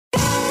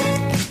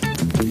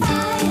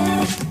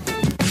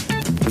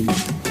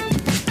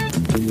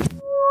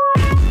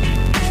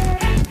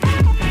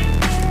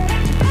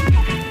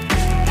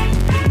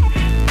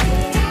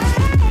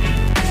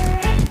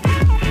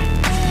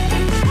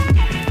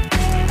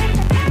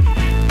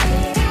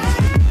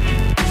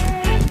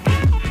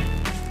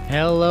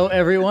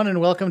everyone,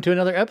 and welcome to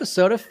another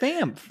episode of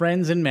FAM,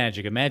 Friends and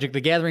Magic, a Magic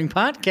the Gathering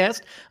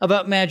podcast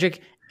about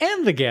Magic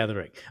and the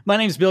Gathering. My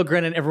name is Bill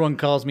Grennan. Everyone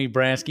calls me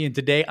Brasky, and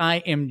today I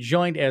am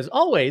joined, as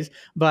always,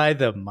 by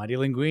the Mighty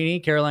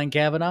Linguini, Caroline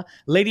Kavanaugh,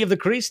 Lady of the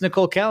Crease,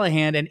 Nicole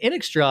Callahan, and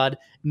Innistrad,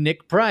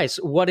 Nick Price.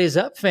 What is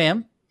up,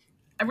 fam?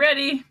 I'm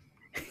ready.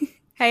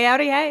 Hey,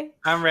 howdy, hey.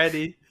 I'm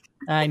ready.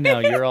 I know,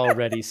 you're all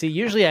ready. See,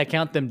 usually I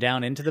count them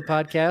down into the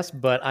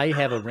podcast, but I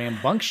have a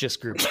rambunctious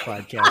group of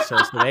podcast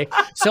hosts today.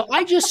 So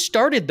I just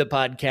started the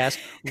podcast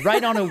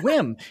right on a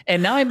whim.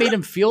 And now I made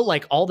them feel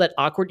like all that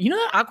awkward, you know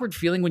that awkward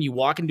feeling when you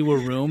walk into a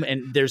room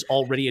and there's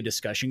already a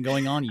discussion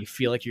going on, you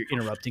feel like you're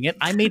interrupting it.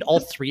 I made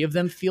all three of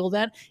them feel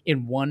that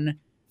in one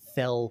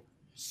fell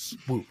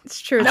swoop.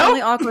 It's true. It's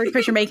only awkward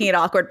because you're making it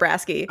awkward,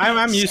 Brasky.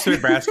 I'm used to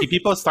it, Brasky.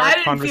 People start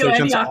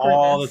conversations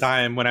all the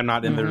time when I'm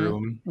not in the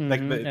room.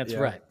 That's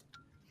right.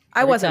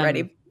 I wasn't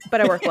ready,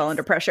 but I work well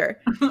under pressure.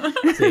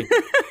 See,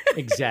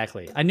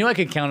 exactly. I knew I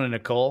could count on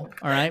Nicole,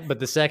 all right? But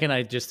the second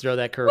I just throw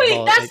that curveball...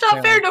 Wait, that's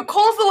not fair.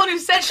 Nicole's the one who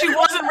said she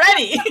wasn't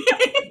ready.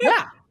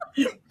 Yeah.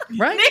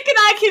 Right? Nick and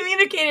I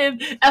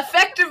communicated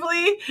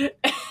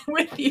effectively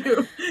with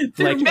you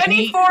through Like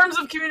many forms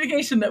of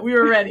communication that we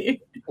were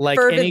ready. Like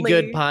Fervently. any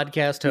good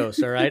podcast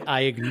host, all right?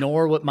 I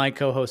ignore what my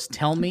co-hosts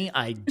tell me.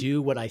 I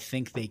do what I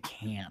think they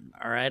can,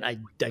 all right? I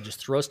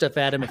just throw stuff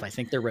at them if I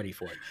think they're ready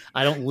for it.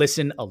 I don't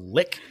listen a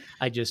lick.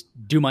 I just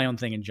do my own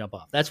thing and jump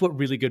off. That's what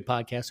really good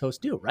podcast hosts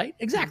do, right?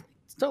 Exactly.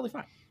 It's totally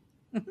fine.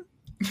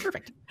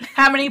 Perfect.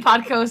 How many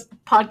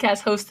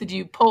podcast hosts did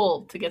you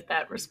poll to get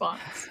that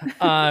response?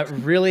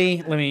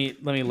 Really? Let me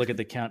look at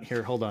the count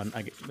here. Hold on.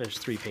 There's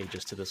 3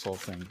 pages to this whole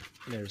thing.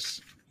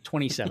 There's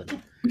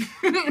 27.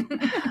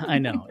 I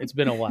know. It's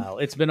been a while.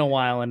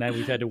 And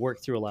we've had to work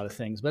through a lot of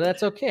things, but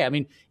that's okay. I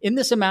mean, in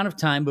this amount of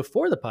time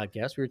before the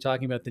podcast, we were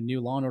talking about the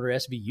new Law & Order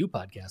SVU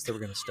podcast that we're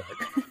going to start.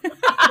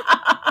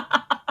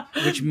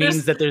 Which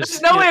means that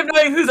there's no way of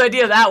knowing whose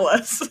idea that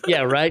was.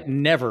 Yeah, right?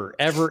 Never,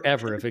 ever,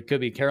 ever. If it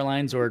could be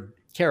Caroline's or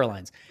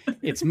Caroline's.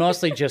 It's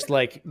mostly just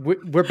like,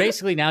 we're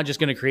basically now just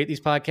going to create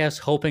these podcasts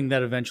hoping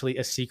that eventually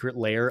a secret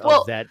layer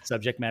of that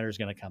subject matter is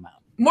going to come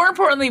out. More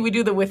importantly, we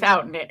do the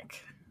without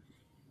Nick,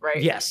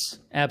 right? Yes,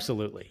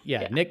 absolutely.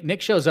 Yeah.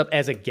 Nick shows up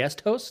as a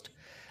guest host,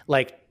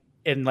 like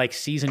in like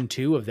season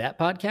 2 of that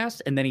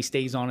podcast, and then he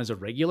stays on as a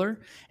regular.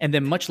 And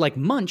then much like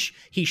Munch,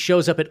 he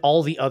shows up at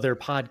all the other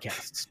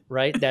podcasts,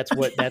 right? That's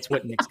what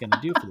Nick's going to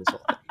do for this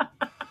whole thing.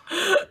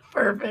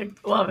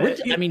 Perfect. Love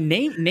it. I mean,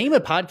 name a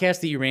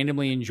podcast that you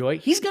randomly enjoy.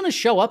 He's going to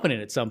show up in it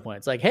at some point.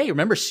 It's like, hey,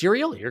 remember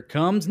Serial? Here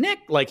comes Nick.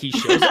 Like, he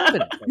shows up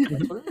in it. Like,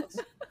 that's what it is.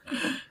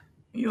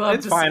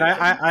 It's fine.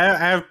 I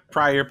have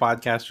prior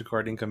podcast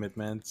recording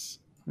commitments.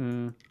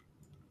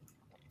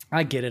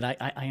 I get it.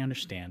 I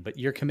understand. But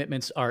your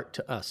commitments are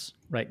to us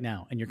right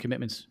now, and your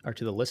commitments are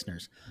to the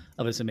listeners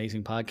of this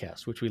amazing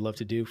podcast, which we love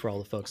to do for all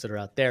the folks that are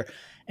out there.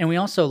 And we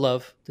also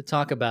love to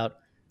talk about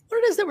what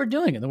it is that we're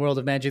doing in the world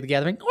of Magic the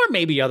Gathering, or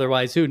maybe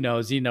otherwise. Who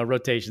knows?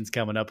 Rotation's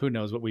coming up. Who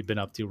knows what we've been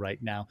up to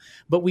right now?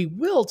 But we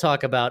will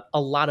talk about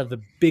a lot of the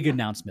big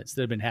announcements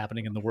that have been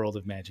happening in the world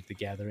of Magic the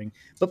Gathering.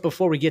 But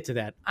before we get to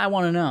that, I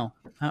want to know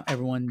how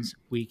everyone's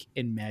week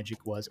in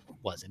Magic was or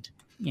wasn't.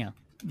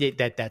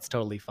 That's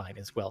totally fine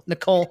as well.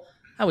 Nicole,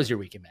 how was your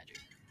week in Magic?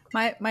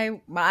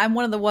 I'm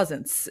one of the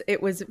wasn'ts. It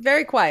was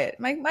very quiet.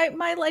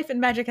 My life in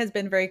Magic has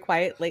been very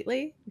quiet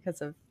lately because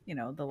of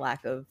the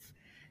lack of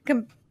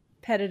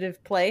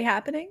competitive play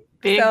happening.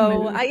 Big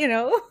so move.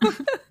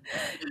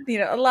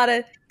 A lot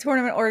of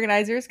tournament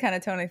organizers kind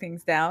of toning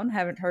things down.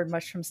 Haven't heard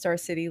much from Star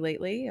City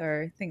lately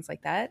or things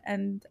like that.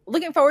 And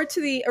looking forward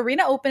to the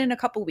Arena Open in a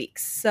couple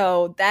weeks.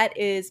 So that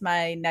is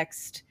my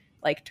next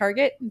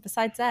target. And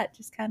besides that,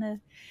 just kind of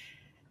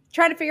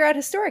trying to figure out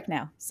Historic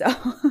now. So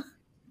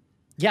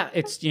yeah,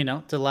 it's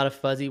it's a lot of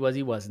fuzzy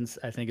wuzzy wasn'ts,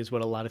 I think, is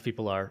what a lot of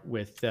people are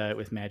with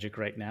Magic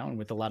right now, and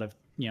with a lot of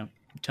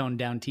toned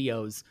down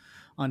TOs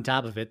on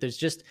top of it. There's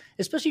just,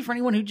 especially for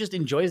anyone who just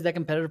enjoys that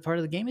competitive part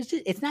of the game,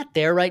 it's not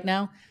there right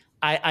now.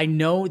 I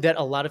know that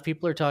a lot of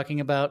people are talking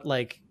about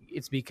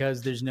it's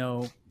because there's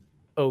no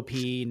OP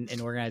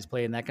and organized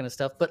play and that kind of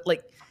stuff, but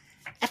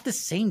at the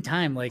same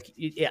time, I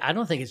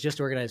don't think it's just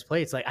organized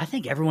play. It's I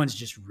think everyone's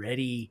just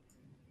ready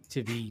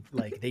to be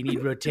they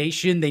need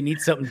rotation. They need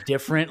something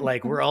different.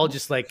 We're all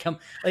just come.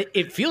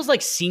 It feels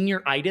like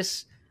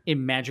senior-itis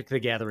in Magic the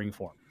Gathering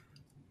form.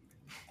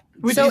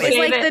 Would so you say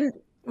it's that, the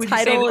would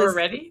title you say that we're is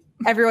ready?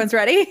 Everyone's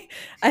ready.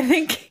 I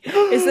think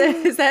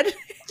is that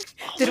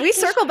did we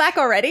circle back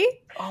already?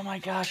 Oh my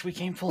gosh, we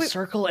came full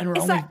circle, and we're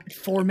only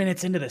 4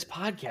 minutes into this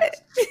podcast.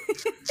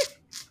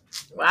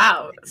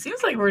 Wow,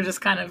 seems like we're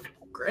just kind of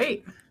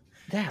great.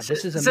 Yeah,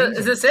 this is amazing. So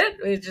is this it?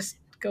 We just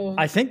go.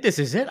 I think this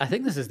is it. I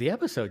think this is the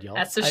episode, y'all.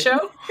 That's the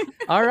show.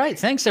 All right,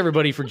 thanks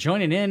everybody for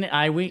joining in.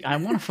 I want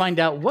to find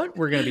out what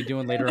we're going to be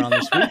doing later on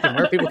this week and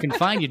where people can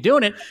find you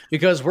doing it,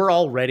 because we're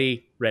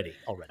already ready.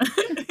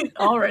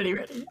 Already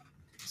ready.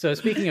 So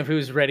speaking of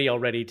who's ready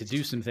already to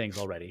do some things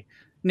already,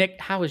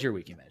 Nick, how was your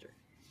week in Magic?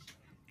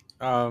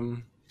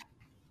 1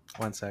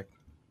 sec.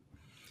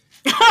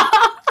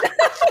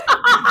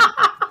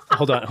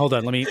 hold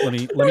on. Let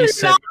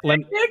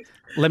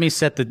me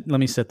set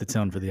the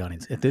tone for the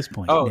audience. At this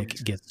point,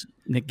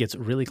 Nick gets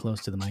really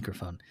close to the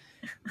microphone.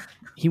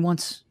 He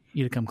wants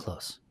you to come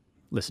close,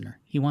 listener.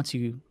 He wants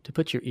you to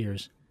put your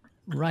ears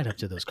right up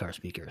to those car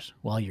speakers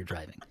while you're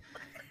driving.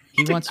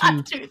 He wants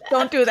you.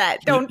 Don't do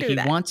that. Don't do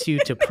that. He wants you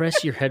to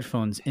press your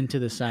headphones into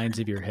the sides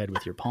of your head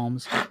with your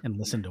palms and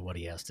listen to what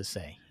he has to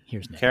say.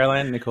 Here's Nick.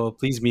 Caroline, Nicole,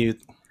 please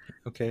mute.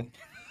 Okay.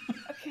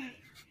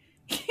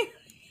 Okay.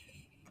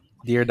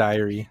 Dear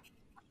Diary,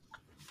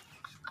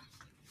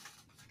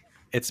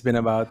 it's been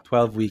about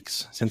 12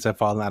 weeks since I've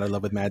fallen out of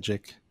love with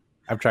Magic.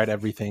 I've tried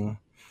everything.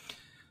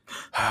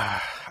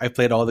 I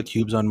played all the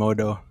cubes on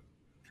Modo.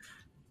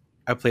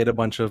 I played a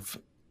bunch of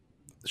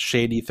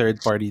shady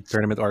third-party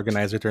tournament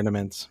organizer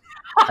tournaments.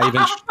 I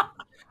even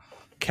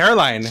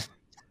Caroline.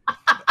 I'm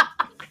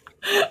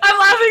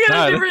laughing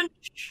at a different.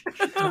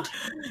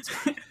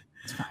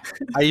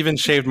 I even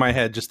shaved my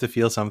head just to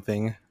feel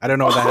something. I don't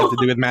know what that had to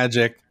do with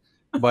Magic,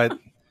 but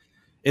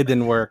it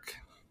didn't work.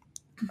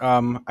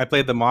 I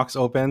played the Mox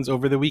Opens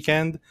over the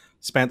weekend.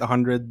 Spent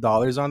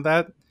 $100 on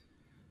that.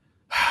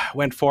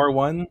 Went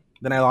 4-1.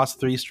 Then I lost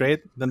 3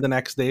 straight. Then the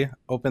next day,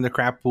 opened the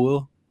crap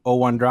pool.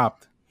 0-1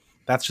 dropped.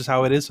 That's just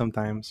how it is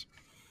sometimes.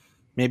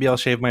 Maybe I'll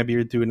shave my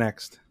beard too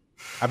next.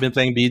 I've been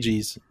playing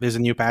BGs. There's a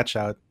new patch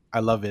out. I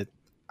love it.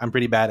 I'm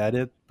pretty bad at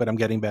it, but I'm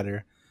getting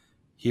better.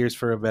 Here's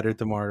for a better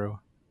tomorrow.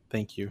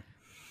 Thank you.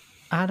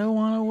 I don't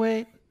want to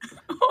wait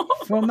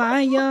for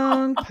my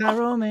young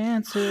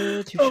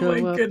pyromancer to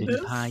show up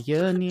in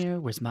Pioneer.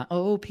 Where's my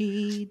OP?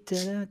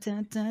 Da,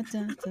 da, da,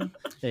 da, da.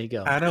 There you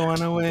go. I don't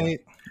want to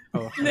wait.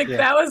 Oh, Nick,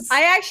 that was...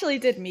 I actually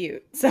did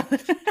mute. So.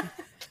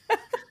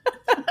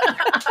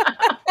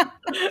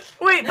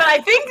 Wait, but I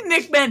think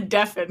Nick meant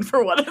deafen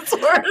for what it's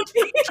worth.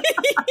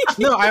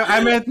 No,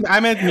 I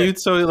meant mute,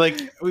 so like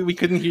we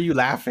couldn't hear you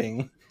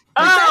laughing.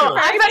 Oh,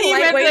 I thought you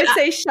meant way to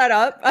say shut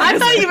up. I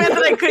thought you meant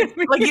that I could,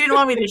 like, you didn't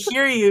want me to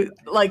hear you,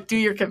 like, do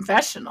your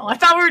confessional. I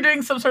thought we were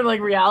doing some sort of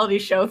like reality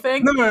show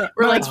thing. No,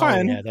 like, it's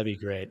fine. Yeah, that'd be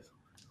great.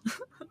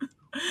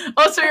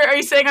 Oh, so are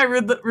you saying I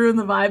ruined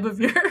the vibe of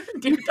your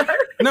Deep Dark?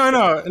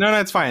 No,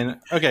 it's fine.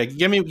 Okay,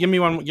 give me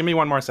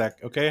one more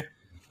sec, okay?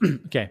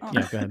 Okay,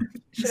 yeah, go ahead.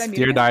 Should I mute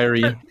Dear it?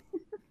 Diary,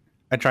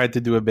 I tried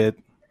to do a bit.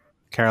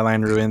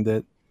 Caroline ruined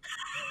it.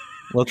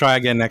 We'll try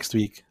again next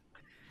week.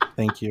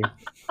 Thank you.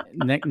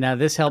 Now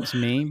this helps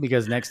me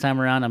because next time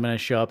around I'm going to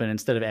show up and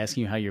instead of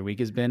asking you how your week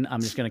has been,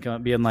 I'm just going to come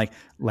up being like,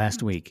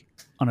 last week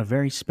on a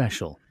very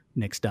special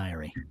Nick's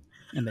Diary,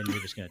 and then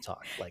you're just going to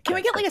talk. Like, Can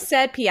we get like a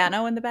sad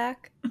piano in the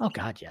back? Oh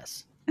God,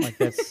 yes. Like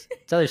it's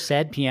either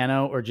sad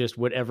piano or just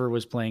whatever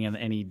was playing in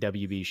any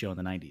WB show in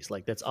the 90s.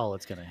 Like that's all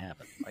that's going to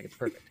happen. Like it's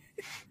perfect.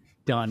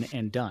 Done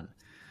and done.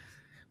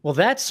 Well,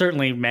 that's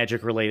certainly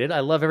Magic related. I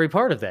love every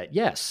part of that.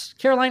 Yes.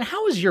 Caroline,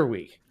 how was your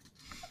week?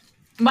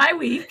 My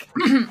week,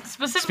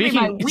 specifically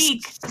my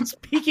week.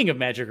 Speaking of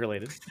Magic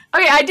related.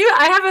 Okay,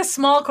 I have a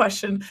small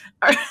question.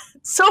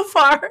 So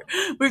far,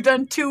 we've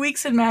done 2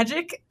 weeks in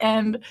Magic,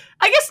 and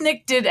I guess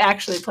Nick did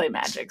actually play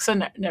Magic, so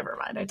never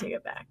mind, I take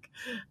it back.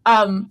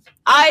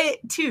 I,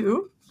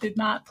 too, did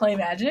not play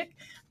Magic.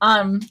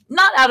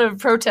 Not out of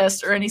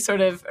protest or any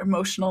sort of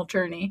emotional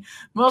journey,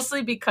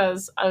 mostly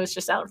because I was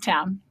just out of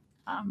town.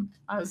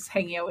 I was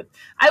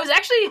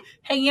actually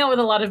hanging out with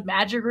a lot of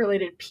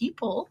Magic-related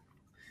people.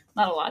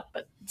 Not a lot,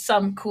 but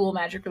some cool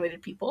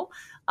Magic-related people.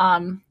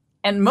 And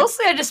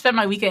mostly I just spent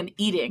my weekend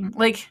eating.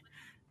 Like,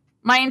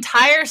 my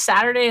entire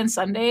Saturday and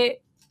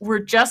Sunday were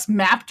just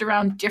mapped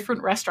around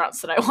different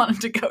restaurants that I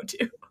wanted to go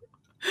to.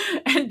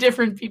 And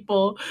different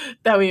people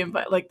that we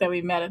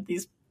met at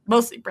these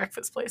mostly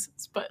breakfast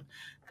places. But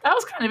that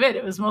was kind of it.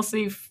 It was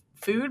mostly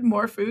food,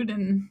 more food,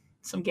 and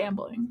some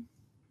gambling.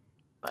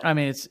 But I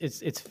mean,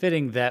 it's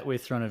fitting that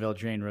with Throne of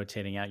Eldraine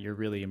rotating out, you're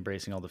really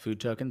embracing all the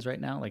food tokens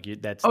right now. Like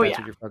that's what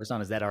you're focused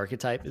on. Is that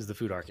archetype? Is the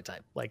food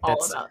archetype? Like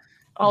that's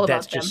all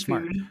that's about just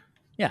smart. Food.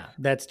 Yeah,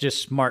 that's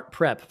just smart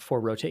prep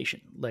for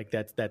rotation. Like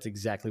that's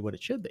exactly what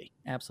it should be.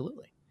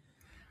 Absolutely.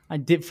 I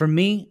did for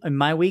me in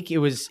my week. It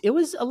was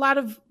a lot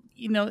of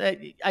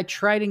I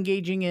tried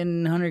engaging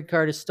in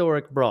 100-card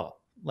historic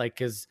brawl, like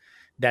because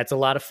that's a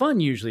lot of fun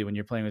usually when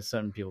you're playing with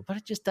certain people, but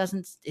it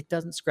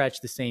doesn't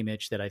scratch the same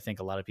itch that I think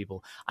a lot of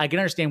people. I can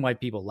understand why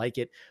people like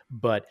it,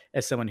 but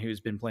as someone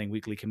who's been playing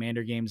weekly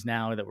Commander games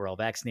now that we're all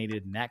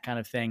vaccinated and that kind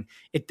of thing,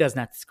 it does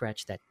not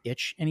scratch that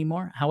itch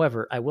anymore.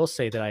 However, I will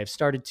say that I have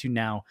started to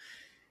now,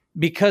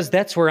 because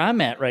that's where I'm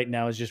at right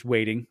now, is just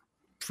waiting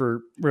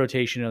for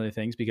rotation and other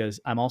things because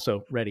I'm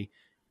also ready.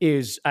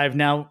 Is I've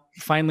now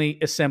finally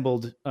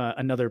assembled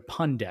another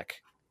pun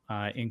deck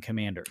in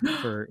Commander,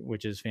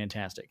 which is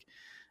fantastic.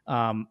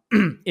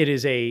 It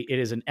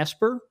is an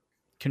Esper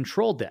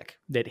control deck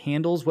that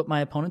handles what my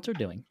opponents are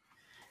doing,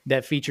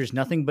 that features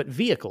nothing but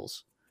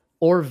vehicles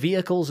or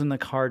vehicles in the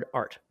card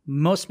art,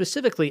 most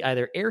specifically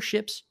either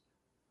airships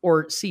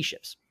or sea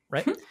ships,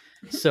 right?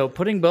 So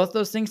putting both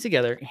those things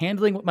together,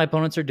 handling what my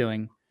opponents are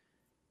doing,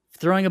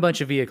 throwing a bunch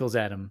of vehicles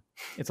at them.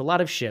 It's a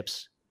lot of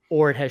ships,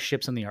 or it has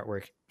ships on the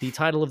artwork. The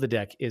title of the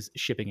deck is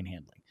Shipping and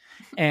Handling.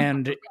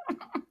 And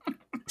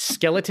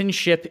skeleton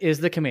ship is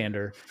the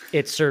commander.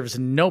 It serves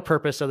no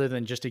purpose other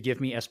than just to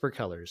give me Esper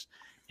colors.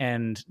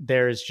 And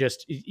there's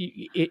just,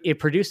 it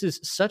produces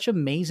such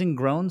amazing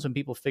groans when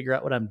people figure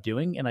out what I'm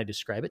doing and I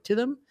describe it to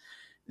them,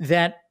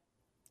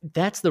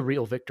 that's the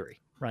real victory,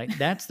 right?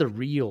 That's the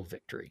real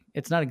victory.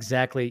 It's not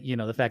exactly,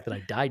 the fact that I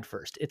died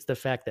first. It's the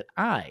fact that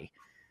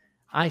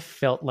I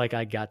felt like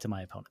I got to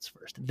my opponents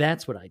first.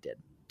 That's what I did.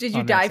 Did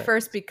you die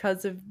first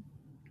because of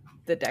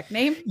the deck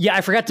name? Yeah,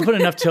 I forgot to put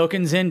enough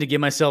tokens in to give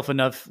myself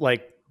enough,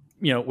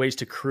 ways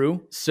to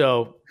crew.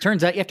 So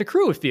turns out you have to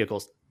crew with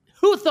vehicles.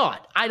 Who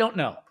thought? I don't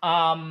know.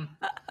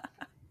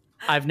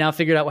 I've now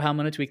figured out how I'm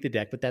going to tweak the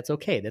deck, but that's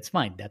okay. That's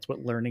fine. That's what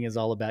learning is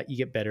all about. You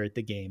get better at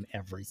the game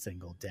every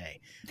single day,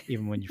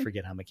 even when you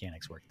forget how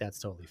mechanics work. That's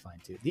totally fine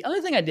too. The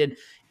other thing I did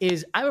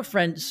is I have a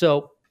friend.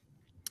 So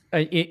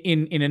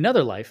in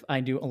another life, I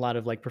do a lot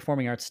of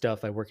performing arts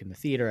stuff. I work in the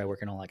theater. I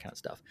work in all that kind of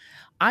stuff.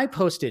 I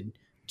posted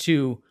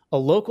to a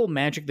local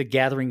Magic the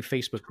Gathering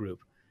Facebook group.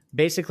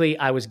 Basically,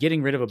 I was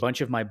getting rid of a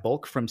bunch of my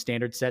bulk from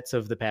standard sets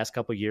of the past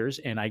couple of years,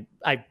 and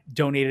I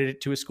donated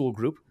it to a school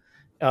group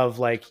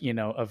of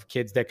of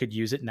kids that could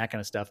use it and that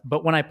kind of stuff.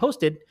 But when I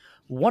posted,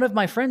 one of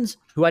my friends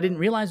who I didn't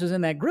realize was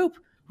in that group,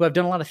 who I've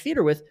done a lot of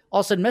theater with,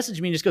 all of a sudden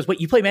messaged me and just goes,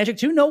 "Wait, you play Magic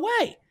too? No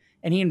way!"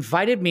 And he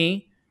invited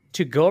me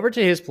to go over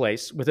to his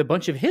place with a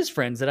bunch of his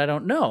friends that I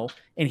don't know,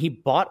 and he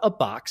bought a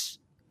box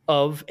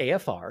of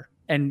AFR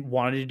and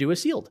wanted to do a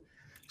sealed.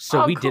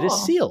 So we did a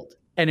sealed.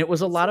 And it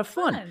was a lot of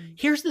fun.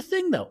 Here's the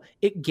thing, though.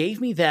 It gave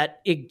me that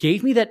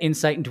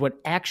insight into an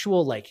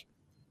actual,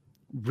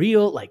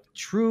 real,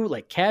 true,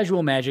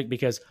 casual Magic,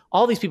 because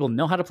all these people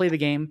know how to play the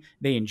game.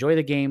 They enjoy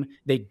the game.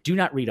 They do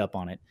not read up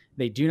on it.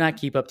 They do not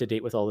keep up to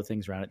date with all the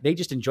things around it. They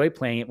just enjoy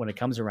playing it when it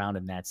comes around,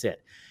 and that's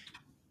it.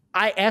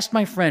 I asked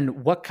my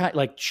friend, what kind,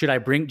 should I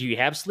bring, do you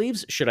have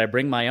sleeves? Should I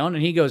bring my own?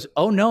 And he goes,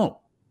 "Oh, no,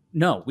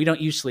 we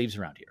don't use sleeves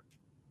around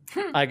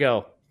here." I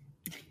go,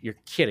 "You're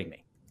kidding me."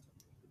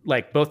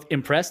 Both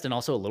impressed and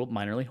also a little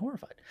minorly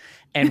horrified.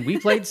 And we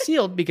played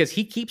sealed because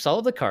he keeps all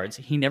of the cards.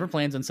 He never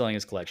plans on selling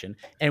his collection.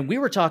 And we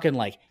were talking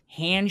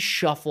hand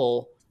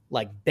shuffle,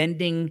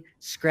 bending,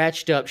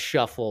 scratched up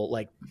shuffle,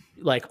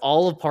 like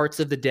all of parts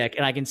of the deck.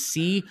 And I can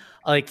see,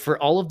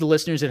 for all of the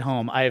listeners at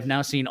home, I have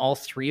now seen all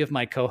three of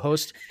my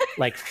co-hosts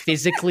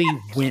physically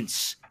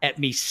wince at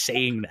me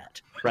saying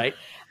that, right?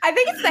 I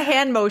think it's the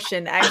hand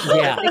motion, actually.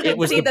 Yeah, it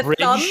was the bridge,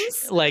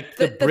 thumbs,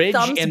 the bridge,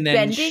 thumbs and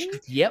then bending.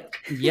 Yep,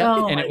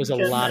 Oh, and it was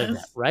goodness. A lot of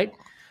that, right?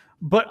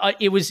 But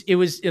it was,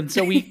 and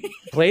so we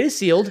played a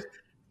sealed.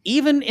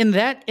 Even in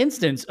that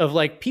instance of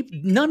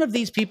none of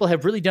these people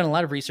have really done a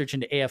lot of research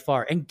into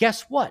AFR. And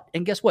guess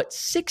what?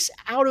 6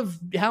 out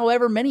of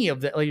however many of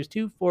them, there's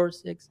 2, 4,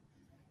 6.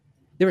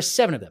 There were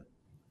 7 of them.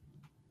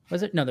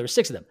 Was it? No, there were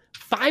 6 of them.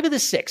 5 of the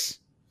 6,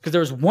 because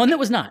there was one that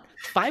was not.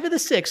 5 of the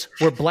 6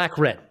 were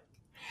black-red.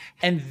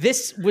 And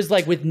this was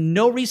with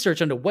no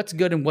research into what's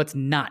good and what's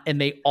not.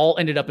 And they all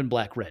ended up in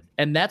black-red.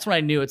 And that's when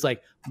I knew it's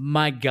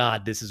my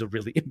God, this is a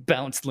really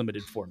imbalanced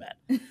limited format.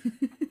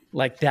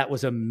 That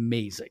was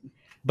amazing.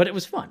 But it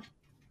was fun.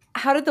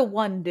 How did the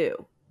one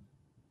do?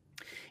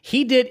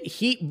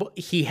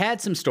 He had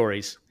some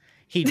stories.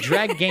 He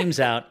dragged games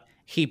out.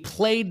 He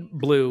played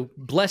blue,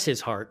 bless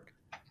his heart.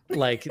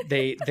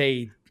 He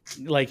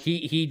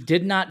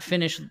did not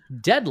finish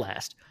dead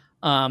last.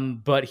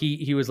 But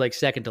he was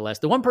second to last.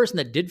 The one person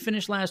that did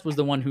finish last was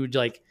the one who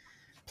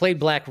played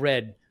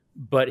black-red,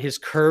 but his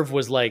curve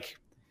was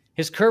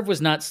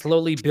not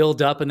slowly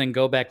build up and then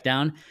go back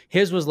down.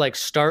 His was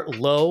start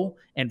low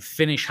and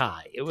finish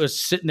high. It was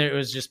sitting there. It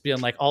was just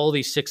being all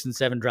these 6 and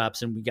 7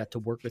 drops, and we got to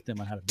work with them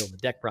on how to build the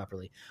deck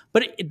properly.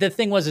 But the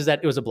thing was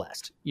that it was a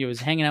blast. It was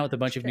hanging out with a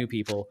bunch of new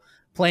people,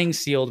 playing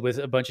sealed with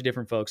a bunch of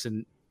different folks,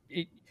 and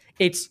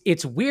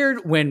it's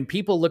weird when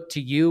people look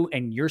to you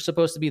and you're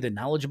supposed to be the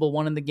knowledgeable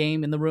one in the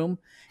game in the room,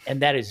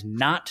 and that is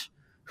not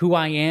who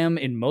I am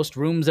in most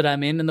rooms that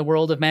I'm in the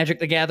world of Magic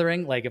the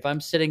Gathering. If I'm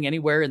sitting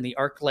anywhere in the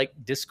Arc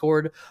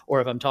Discord,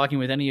 or if I'm talking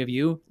with any of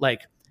you,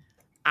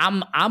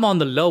 I'm on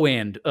the low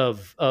end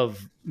of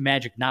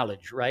Magic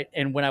knowledge, right?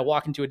 And when I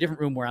walk into a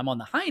different room where I'm on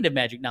the high end of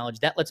Magic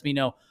knowledge, that lets me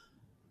know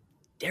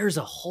there's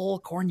a whole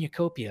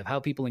cornucopia of how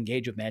people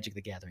engage with Magic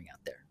the Gathering out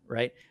there,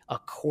 right? A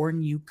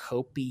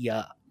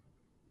cornucopia.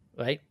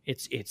 Right?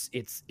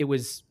 It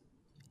was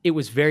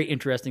very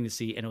interesting to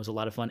see, and it was a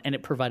lot of fun, and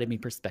it provided me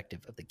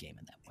perspective of the game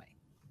in that way.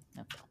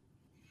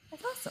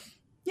 That's awesome.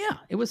 Yeah,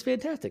 it was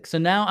fantastic. So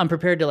now I'm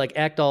prepared to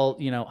act all,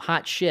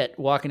 hot shit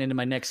walking into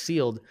my next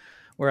sealed,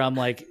 where I'm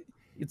I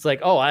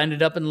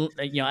ended up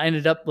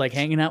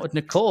hanging out with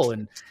Nicole,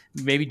 and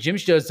maybe Jim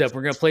shows up.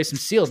 We're going to play some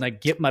sealed, and I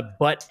get my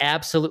butt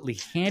absolutely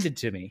handed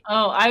to me.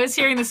 Oh, I was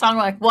hearing the song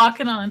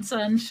 "Walking on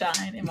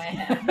Sunshine" in my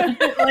head.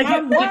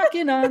 I'm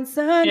walking on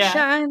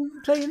sunshine,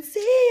 playing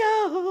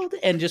sealed,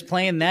 and just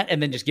playing that,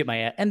 and then just get my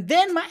ass, and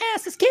then my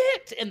ass is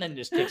kicked, and then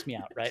just kicks me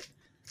out, right?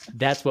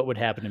 That's what would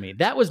happen to me.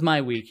 That was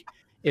my week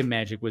in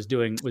Magic, was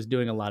doing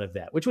a lot of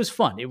that, which was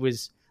fun.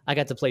 I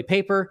got to play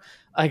paper.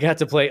 I got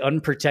to play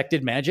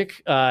unprotected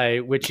Magic,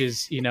 which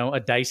is, a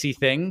dicey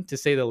thing to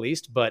say the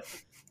least, but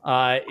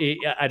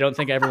I don't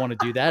think I ever want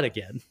to do that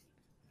again.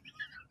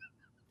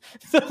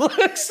 The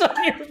looks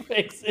on your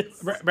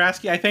faces.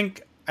 Brasky, I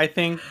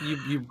think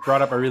you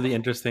brought up a really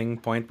interesting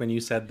point when you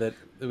said that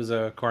it was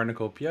a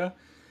cornucopia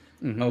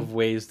of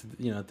ways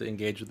to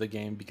engage with the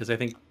game, because I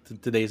think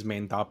today's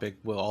main topic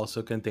will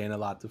also contain a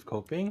lot of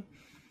coping.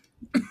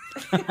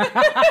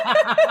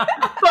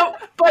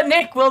 but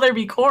Nick, will there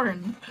be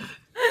corn?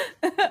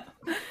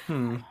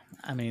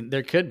 I mean,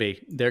 there could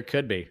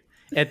be.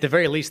 At the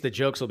very least, the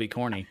jokes will be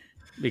corny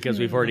because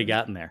we've already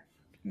gotten there.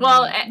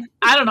 Well,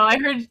 I don't know. I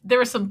heard there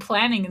was some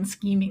planning and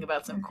scheming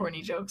about some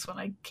corny jokes when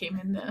I came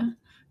in the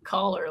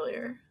call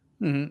earlier.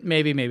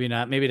 Maybe, maybe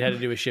not. Maybe it had to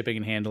do with shipping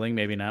and handling.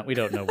 Maybe not. We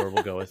don't know where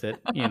we'll go with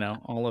it.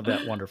 All of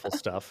that wonderful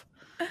stuff.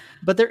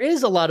 But there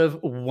is a lot of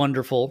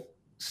wonderful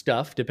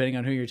stuff, depending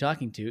on who you're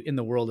talking to, in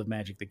the world of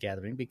Magic the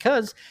Gathering,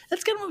 because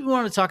that's kind of what we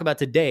wanted to talk about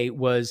today,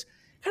 was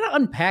kind of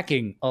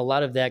unpacking a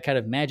lot of that kind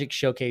of Magic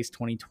Showcase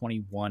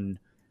 2021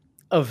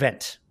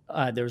 event.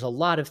 There was a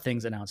lot of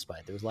things announced by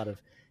it. There was a lot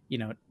of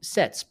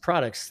sets,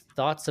 products,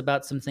 thoughts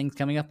about some things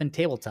coming up in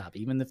tabletop,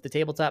 even if the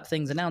tabletop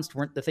things announced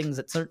weren't the things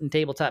that certain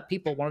tabletop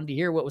people wanted to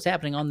hear what was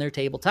happening on their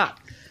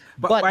tabletop.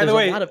 But by there's the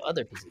way, a lot of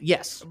other pieces.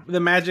 Yes. The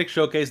Magic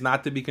Showcase,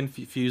 not to be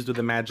confused with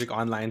the Magic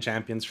Online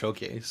Champions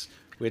Showcase,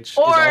 which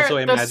or is also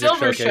a the Magic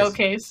Silver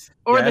Showcase.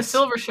 Or the Yes.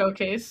 Silver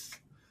Showcase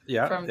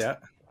from Yeah.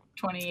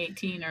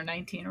 2018 or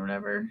 19 or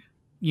whatever.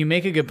 You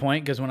make a good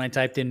point, because when I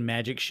typed in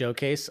Magic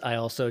Showcase, I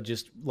also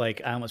just I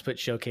almost put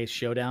Showcase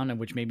Showdown, and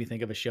which made me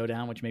think of a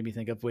showdown, which made me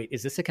think of, wait,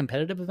 is this a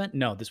competitive event?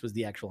 No, this was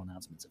the actual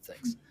announcements of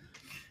things.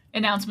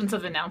 Announcements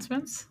of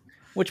announcements.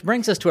 Which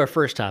brings us to our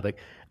first topic,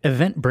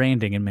 event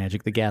branding in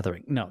Magic the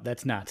Gathering. No,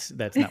 that's not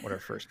what our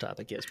first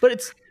topic is.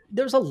 But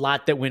there's a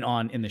lot that went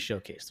on in the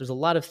showcase. There's a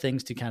lot of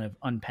things to kind of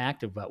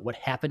unpack about what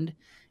happened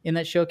in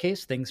that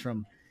showcase, things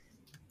from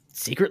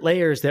secret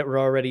layers that were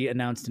already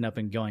announced and up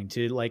and going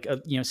to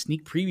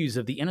sneak previews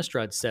of the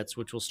Innistrad sets,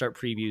 which will start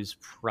previews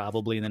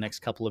probably in the next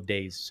couple of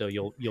days. So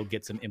you'll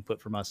get some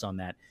input from us on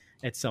that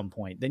at some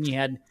point. Then you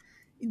had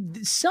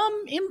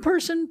some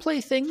in-person play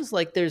things,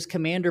 like there's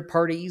commander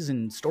parties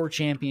and store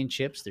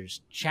championships. There's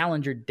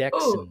challenger decks.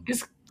 Oh,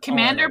 is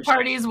commander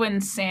parties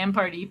when Sam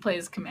Pardee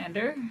plays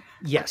commander?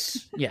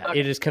 Yes. Yeah, Okay.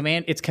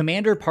 It's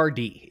Commander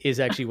Pardee is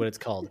actually what it's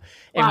called.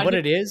 And Wow, what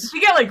it is... We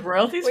get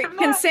royalties Wait, from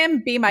can that? Sam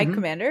be my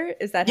commander?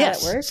 Is that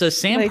Yes. how it works? So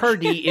Sam Like-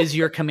 Pardee is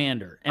your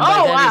commander. And Oh,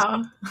 that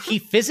wow. is, he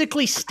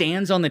physically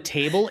stands on the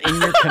table in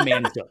your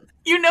command zone.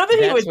 You know that he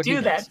That's would what he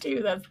do does. that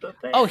too. That's the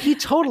thing. Oh, he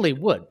totally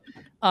would.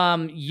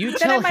 You Then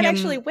tell I might him,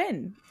 actually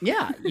win.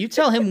 yeah, you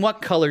tell him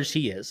what colors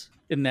he is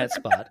in that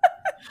spot.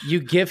 You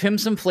give him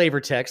some flavor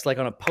text, like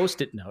on a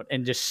Post-it note,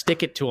 and just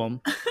stick it to him,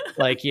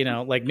 like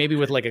maybe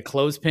with like a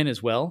clothespin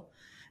as well.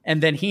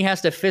 And then he has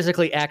to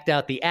physically act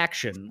out the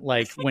action,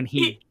 like when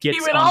he gets.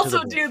 He would onto also the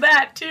board. do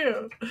that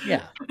too.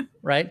 Yeah,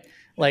 right.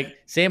 Like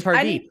Sam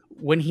Pardee,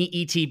 when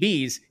he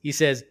ETBs, he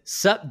says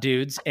 "Sup,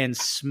 dudes," and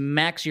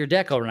smacks your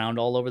deck around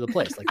all over the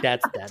place. Like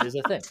that is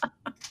a thing.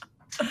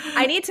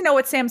 I need to know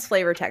what Sam's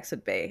flavor text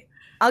would be.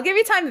 I'll give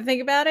you time to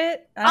think about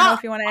it. I don't know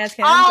if you want to ask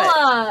him. but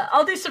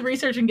I'll do some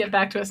research and get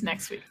back to us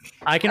next week.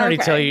 I can already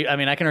Okay. tell you. I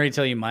mean, I can already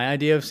tell you my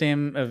idea of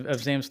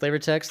Sam's flavor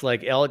text.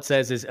 Like all it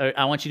says is,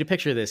 I want you to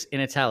picture this in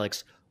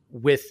italics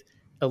with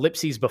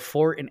ellipses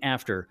before and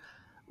after.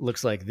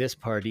 Looks like this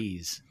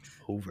party's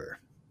over.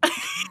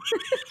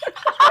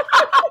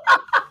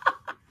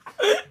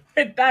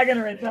 I'm not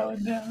gonna write that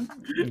one down.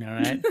 All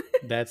right,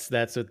 that's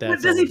what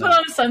that's. Does all he put about.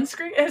 on a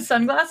sunscreen? His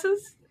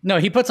sunglasses? No,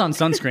 he puts on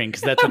sunscreen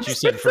because that's what you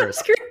said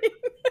first.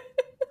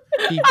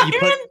 He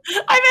I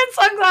meant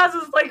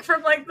sunglasses, like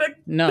from like the.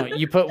 No,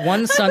 you put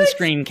one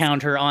sunscreen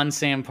counter on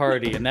Sam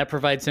Pardee, and that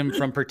provides him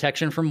from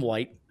protection from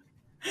white.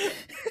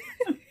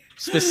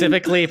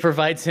 Specifically,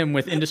 provides him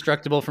with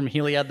indestructible from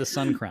Heliod the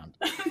Sun Crown.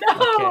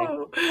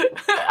 No,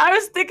 I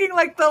was thinking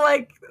like the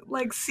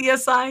like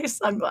CSI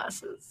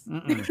sunglasses.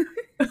 Mm-mm.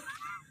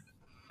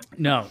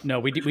 No,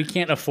 we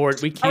can't afford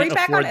Are we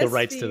back on the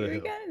rights to the SVU Who.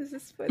 again? Is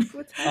this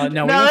what's happening?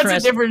 No, we No, went that's from a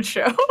different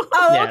show.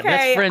 Oh, Yeah, okay.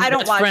 that's friends, I don't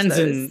that's watch friends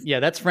those.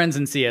 that's friends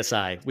in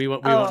CSI. We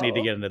won't need to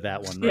Oh. get into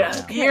that one. Yeah,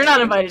 Right now. you're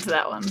not invited to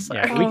that one. Sorry.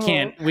 Yeah, we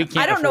can't.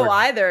 I don't know afford-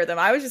 either of them.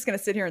 I was just going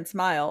to sit here and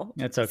smile.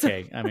 That's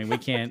okay. I mean,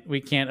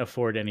 we can't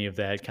afford any of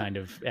that kind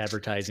of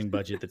advertising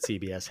budget that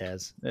CBS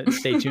has.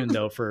 Stay tuned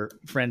though for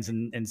Friends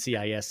and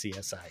CIS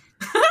CSI.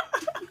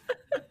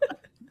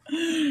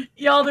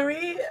 Y'all, are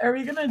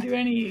we gonna do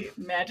any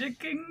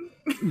magicking?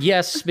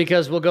 Yes,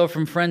 because we'll go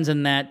from Friends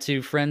in that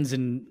to Friends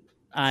in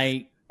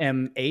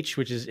IMH,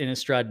 which is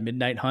Innistrad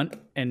Midnight Hunt,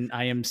 and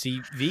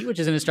IMCV, which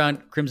is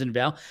Innistrad Crimson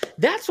Vow.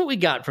 That's what we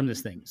got from this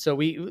thing. So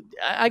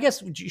I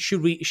guess, shall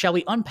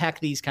we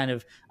unpack these kind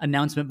of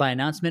announcement by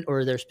announcement, or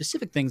are there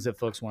specific things that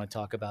folks want to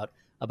talk about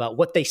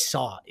what they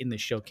saw in the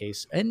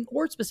showcase,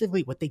 or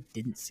specifically what they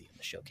didn't see in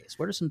the showcase?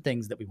 What are some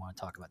things that we want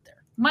to talk about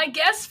there? My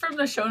guess from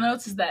the show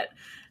notes is that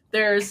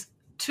there's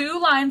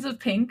 2 lines of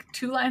pink,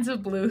 2 lines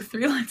of blue,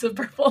 3 lines of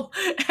purple,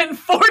 and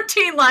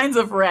 14 lines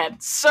of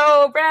red.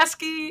 So,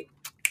 Brasky,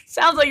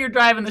 sounds like you're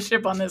driving the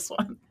ship on this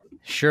one.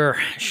 Sure.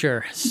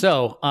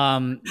 So,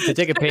 to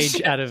take a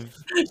page out of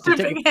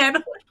shipping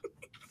handling.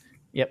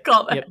 Yep.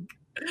 Call back. Yep.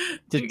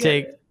 You get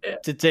it. Yeah.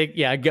 To take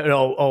I got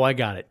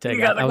it. You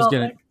got the I was call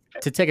gonna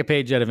back. to take a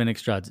page out of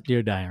Innistrād's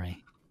Dear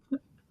Diary.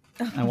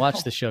 I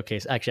watched the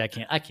showcase.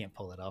 Actually, I can't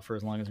pull it off for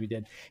as long as we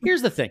did.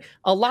 Here's the thing: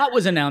 a lot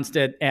was announced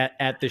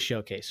at the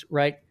showcase,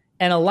 right?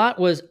 And a lot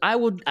was I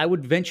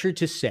would venture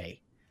to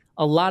say,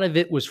 a lot of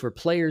it was for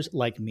players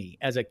like me,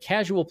 as a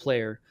casual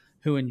player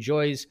who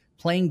enjoys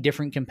playing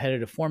different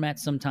competitive formats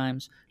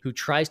sometimes, who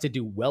tries to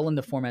do well in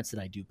the formats that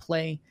I do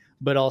play,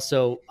 but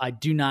also I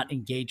do not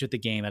engage with the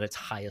game at its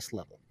highest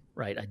level.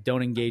 Right, I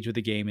don't engage with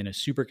the game in a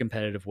super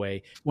competitive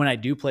way. When I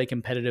do play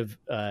competitive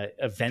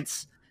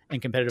events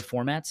and competitive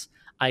formats,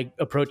 I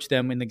approach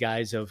them in the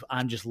guise of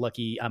I'm just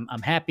lucky,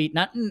 I'm happy,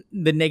 not in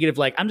the negative,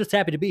 like I'm just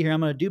happy to be here, I'm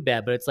going to do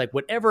bad, but it's like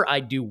whatever I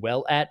do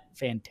well at,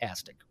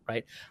 fantastic,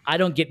 right? I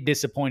don't get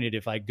disappointed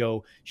if I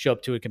show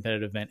up to a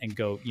competitive event and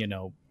go,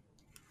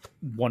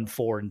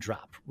 1-4 and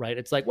drop, right?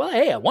 It's like, well,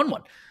 hey, I won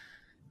one.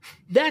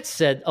 That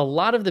said, a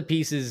lot of the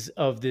pieces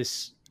of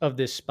this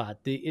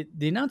spot, the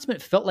announcement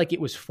felt like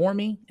it was for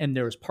me, and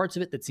there was parts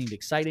of it that seemed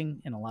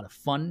exciting and a lot of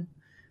fun,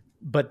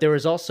 but there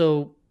was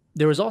also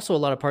a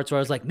lot of parts where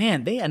I was like,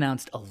 man, they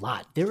announced a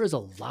lot. There is a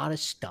lot of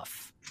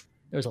stuff.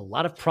 There's a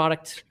lot of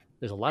product.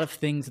 There's a lot of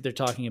things that they're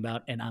talking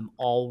about, and I'm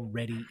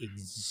already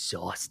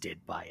exhausted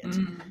by it.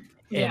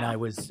 Yeah. And I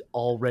was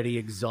already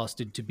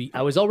exhausted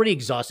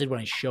when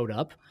I showed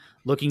up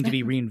looking to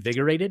be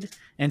reinvigorated.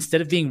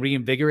 Instead of being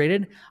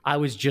reinvigorated, I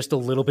was just a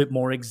little bit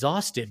more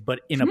exhausted,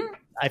 but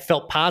I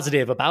felt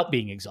positive about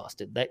being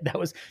exhausted.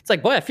 It's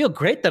like, boy, I feel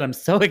great that I'm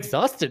so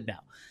exhausted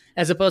now.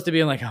 As opposed to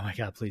being like, oh my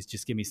God, please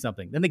just give me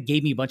something. Then they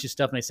gave me a bunch of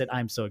stuff and I said,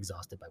 I'm so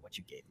exhausted by what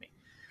you gave me.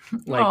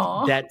 Like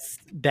Aww.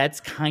 that's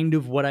kind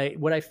of what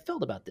I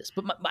felt about this.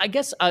 But I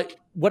guess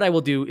what I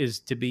will do is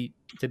to be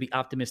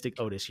optimistic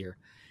Otis here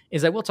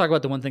is I will talk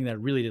about the one thing that I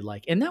really did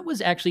like. And that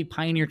was actually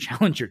Pioneer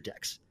Challenger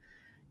decks,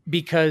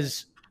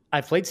 because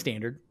I've played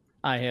Standard.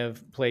 I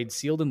have played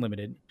Sealed and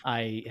Limited.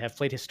 I have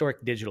played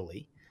Historic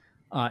digitally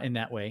in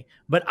that way.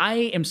 But I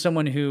am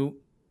someone who,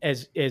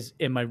 as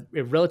am a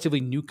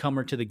relatively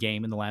newcomer to the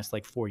game in the last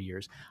 4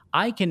 years,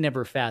 I can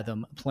never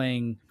fathom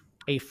playing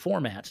a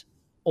format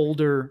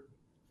older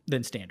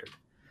than Standard.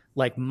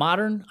 Like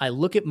Modern, I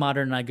look at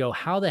Modern and I go,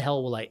 how the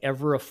hell will I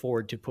ever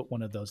afford to put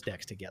one of those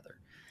decks together?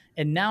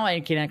 And now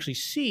I can actually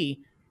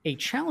see a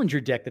Challenger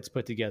deck that's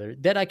put together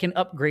that I can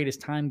upgrade as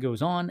time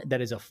goes on,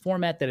 that is a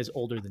format that is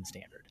older than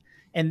Standard.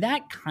 And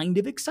that kind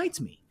of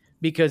excites me,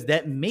 because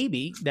that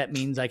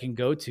means I can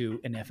go to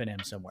an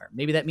FNM somewhere.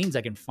 Maybe that means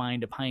I can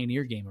find a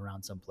Pioneer game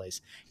around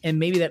someplace. And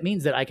maybe that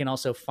means that I can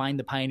also find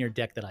the Pioneer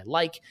deck that I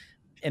like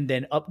and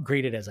then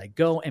upgrade it as I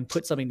go and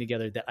put something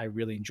together that I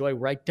really enjoy,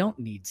 where I don't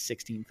need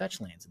 16 fetch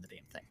lands in the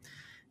damn thing.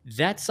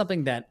 That's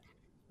something that,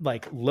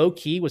 low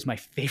key, was my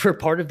favorite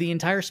part of the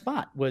entire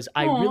spot. Was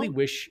I really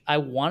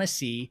want to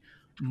see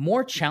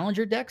more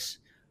Challenger decks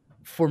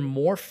for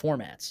more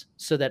formats,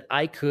 so that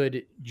I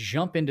could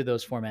jump into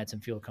those formats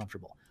and feel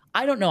comfortable.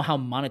 I don't know how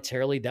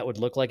monetarily that would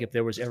look like if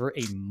there was ever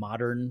a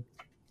Modern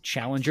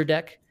Challenger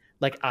deck.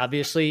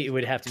 Obviously, it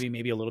would have to be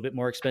maybe a little bit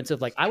more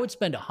expensive. I would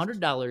spend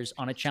 $100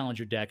 on a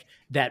Challenger deck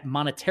that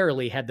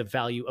monetarily had the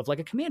value of a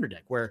Commander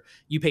deck, where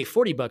you pay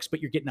 $40, but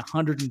you're getting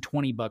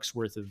 $120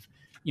 worth of,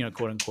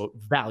 quote unquote,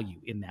 value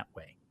in that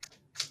way.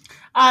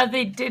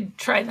 They did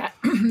try that.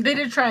 They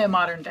did try a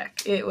Modern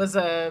deck. It was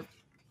a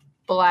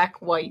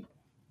black-white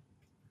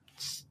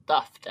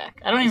stuff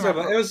deck. I don't even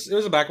remember. It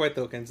was a black-white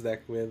tokens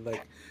deck with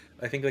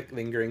I think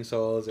Lingering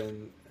Souls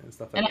and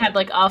stuff like that. And it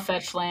had I'll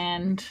fetch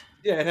land.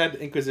 Yeah, it had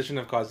Inquisition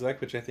of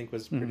Kozilek, which I think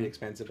was pretty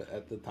expensive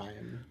at the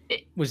time.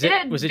 Was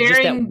it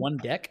just that one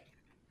deck?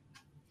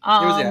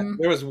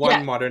 There was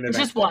one Modern event.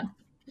 Just one.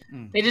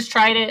 They just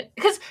tried it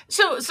because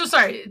so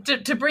sorry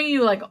to bring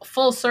you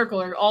full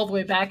circle or all the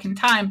way back in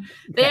time.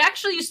 They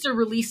actually used to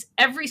release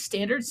every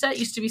Standard set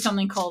used to be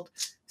something called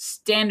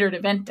Standard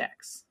event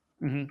decks,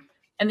 and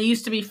there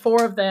used to be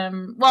 4 of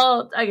them.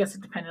 Well, I guess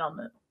it depended on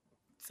the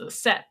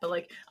set,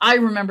 but I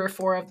remember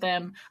 4 of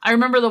them. I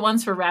remember the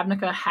ones for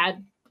Ravnica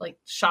had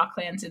shock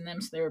lands in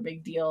them, so they were a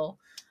big deal.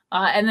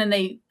 And then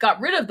they got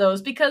rid of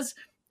those because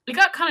it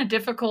got kind of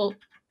difficult.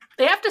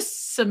 They have to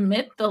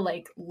submit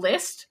the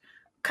list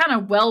kind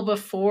of well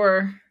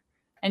before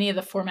any of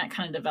the format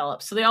kind of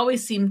develops. So they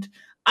always seemed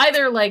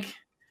either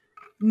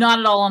not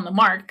at all on the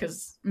mark,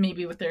 because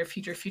maybe with their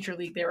future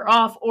league they were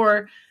off,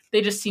 or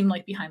they just seemed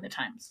behind the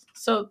times.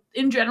 So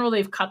in general,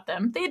 they've cut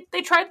them.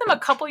 They tried them a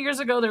couple years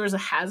ago. There was a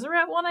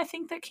Hazoret one, I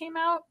think, that came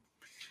out.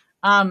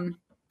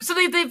 So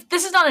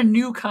this is not a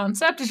new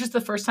concept. It's just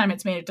the first time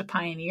it's made it to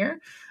Pioneer.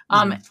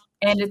 And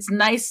it's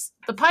nice.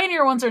 The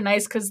Pioneer ones are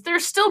nice because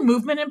there's still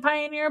movement in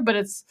Pioneer, but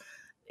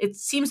it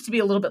seems to be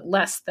a little bit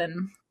less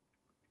than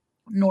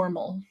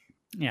normal.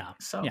 Yeah.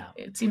 So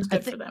it seems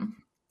good for them.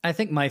 I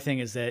think my thing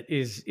is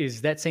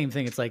that same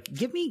thing. It's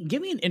give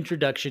me an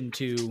introduction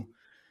to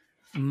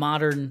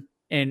Modern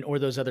and or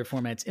those other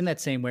formats in that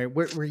same way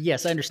where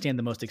yes, I understand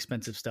the most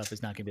expensive stuff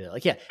is not going to be there.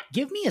 Like, yeah,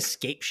 give me a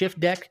Scape Shift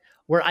deck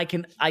where I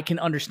can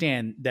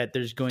understand that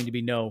there's going to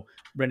be no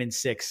Renin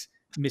 6,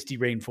 Misty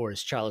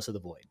Rainforest, Chalice of the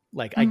Void.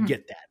 Like, I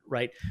get that,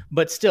 right?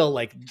 But still,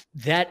 like,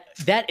 that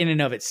in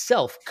and of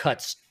itself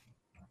cuts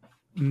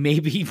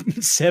maybe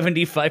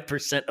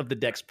 75% of the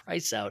deck's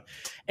price out,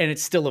 and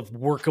it's still a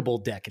workable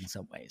deck in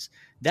some ways.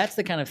 That's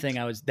the kind of thing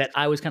I was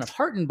kind of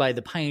heartened by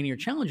the Pioneer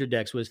Challenger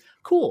decks was,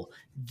 cool,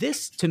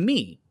 this to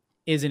me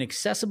is an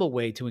accessible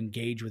way to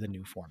engage with a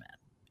new format.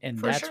 And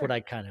that's what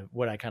I kind of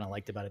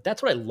liked about it.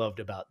 That's what I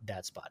loved about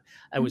that spot.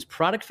 I was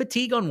product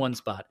fatigue on one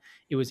spot.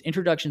 It was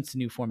introductions to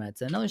new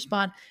formats at another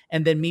spot,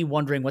 and then me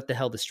wondering what the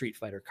hell the Street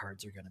Fighter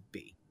cards are going to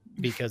be,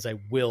 because I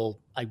will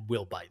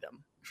buy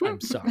them.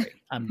 I'm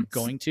sorry. I'm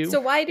going to. So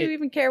why do you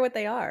even care what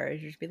they are?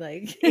 You just be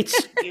like,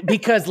 it's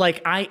because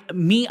like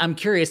I'm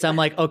curious. I'm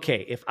like,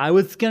 okay, if I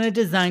was going to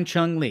design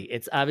Chun-Li,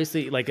 it's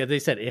obviously, like as they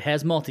said, it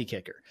has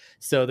multi-kicker.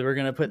 So they were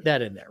going to put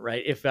that in there,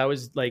 right? If I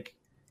was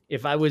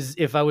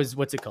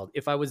what's it called?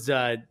 If I was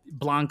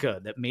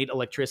Blanca that made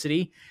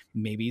electricity,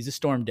 maybe he's a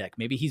storm deck.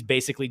 Maybe he's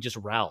basically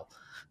just Raul,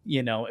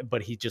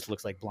 but he just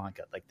looks like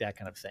Blanca, like that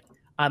kind of thing.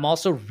 I'm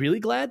also really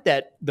glad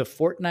that the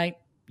Fortnite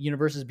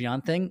Universes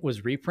Beyond thing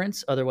was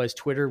reprints. Otherwise,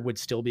 Twitter would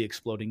still be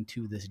exploding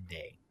to this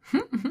day.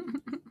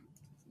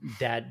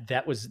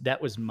 that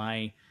was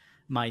my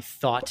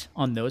thought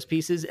on those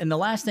pieces. And the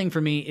last thing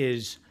for me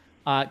is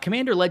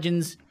Commander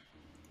Legends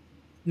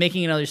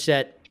making another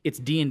set. It's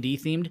D&D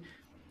themed.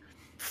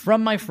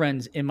 From my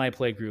friends in my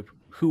play group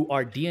who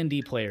are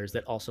D&D players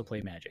that also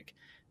play Magic,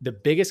 the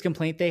biggest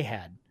complaint they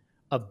had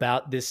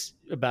about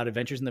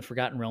Adventures in the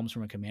Forgotten Realms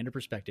from a Commander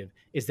perspective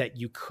is that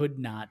you could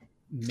not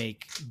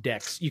make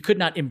decks. You could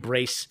not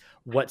embrace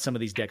what some of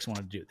these decks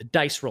wanted to do. The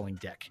dice rolling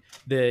deck,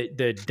 the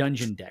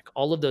dungeon deck,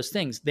 all of those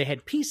things. They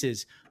had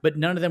pieces, but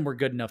none of them were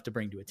good enough to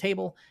bring to a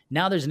table.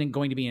 Now there's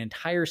going to be an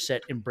entire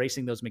set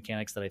embracing those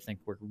mechanics that I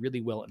think work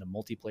really well in a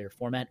multiplayer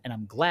format. And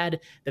I'm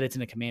glad that it's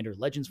in a Commander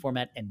Legends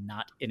format and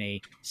not in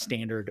a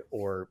standard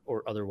or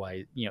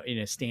otherwise, in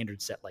a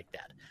standard set like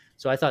that.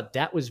 So I thought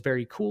that was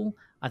very cool.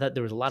 I thought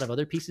there was a lot of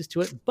other pieces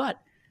to it,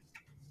 but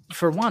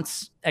for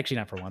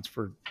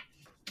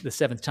the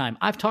seventh time,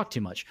 I've talked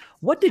too much.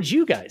 What did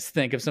you guys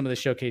think of some of the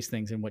showcase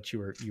things and what you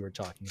were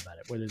talking about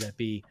it? Whether that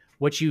be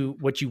what you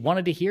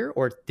wanted to hear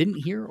or didn't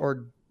hear,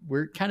 or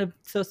we're kind of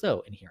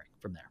so in hearing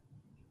from there.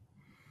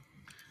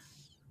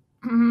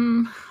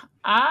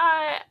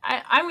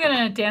 I'm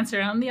gonna dance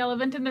around the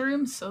elephant in the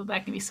room, so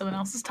that can be someone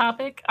else's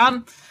topic.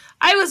 I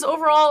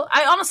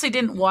honestly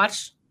didn't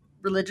watch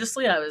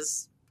religiously. I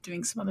was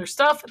doing some other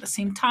stuff at the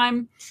same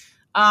time.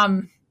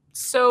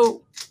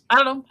 So I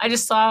don't know. I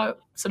just saw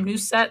some new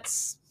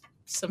sets,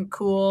 some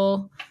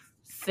cool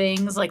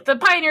things. Like the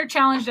Pioneer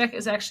Challenge deck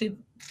is actually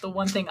the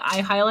one thing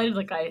I highlighted.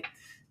 Like I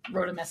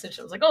wrote a message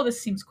that was like, oh,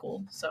 this seems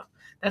cool. So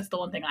that's the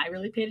one thing I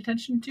really paid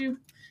attention to.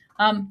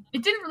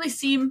 It didn't really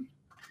seem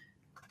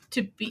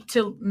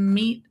to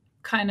meet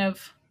kind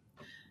of,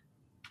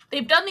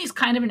 they've done these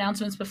kind of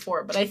announcements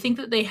before, but I think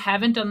that they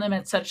haven't done them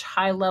at such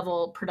high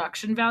level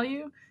production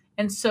value.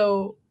 And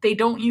so they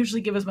don't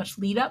usually give as much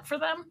lead up for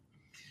them,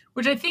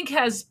 which I think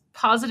has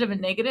positive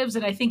and negatives.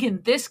 And I think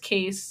in this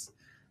case,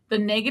 the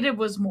negative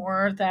was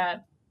more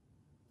that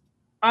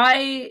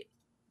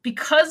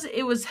because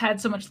it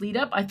had so much lead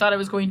up, I thought it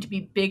was going to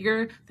be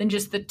bigger than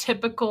just the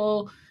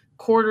typical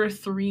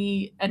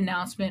Q3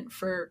 announcement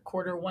for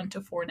Q1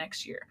 to 4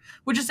 next year,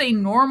 which is a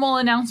normal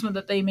announcement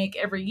that they make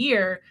every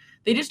year.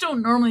 They just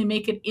don't normally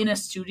make it in a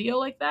studio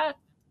like that.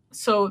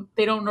 So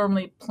they don't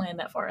normally plan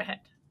that far ahead.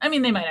 I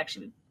mean, they might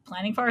actually be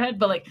planning far ahead,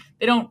 but like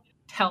they don't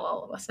tell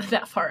all of us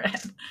that far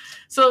ahead.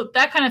 So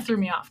that kind of threw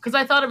me off because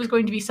I thought it was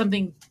going to be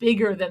something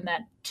bigger than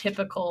that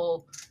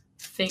typical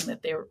thing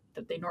that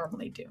they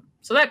normally do.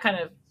 So that kind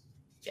of,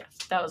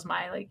 that was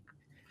my like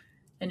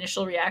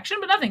initial reaction,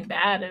 but nothing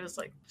bad. It was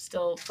like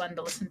still fun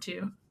to listen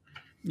to.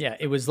 Yeah,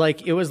 it was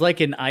like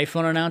an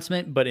iPhone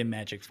announcement, but in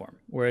Magic form,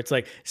 where it's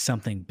like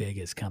something big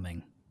is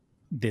coming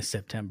this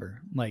September.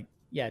 Like,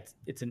 yeah,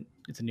 it's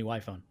a new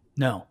iPhone.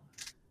 No,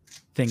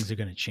 things are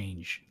going to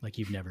change like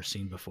you've never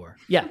seen before.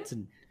 Yeah,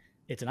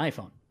 it's an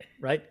iPhone,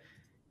 right?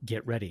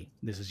 Get ready.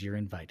 This is your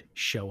invite.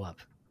 Show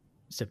up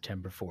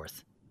September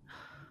 4th.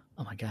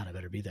 Oh my God, I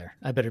better be there.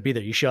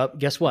 You show up.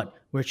 Guess what?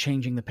 We're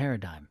changing the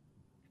paradigm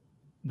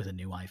with a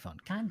new iPhone.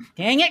 God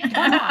dang it.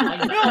 Come on.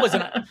 I knew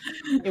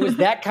it was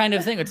that kind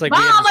of thing. It's like,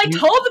 Mom, I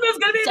told them it was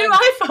going to be a new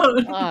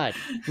iPhone. God,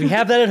 we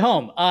have that at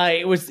home.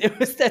 It was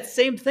that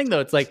same thing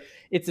though. It's like,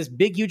 it's this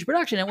big, huge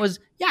production. It was,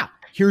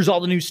 here's all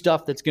the new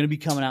stuff that's going to be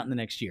coming out in the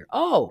next year.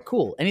 Oh,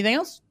 cool. Anything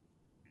else?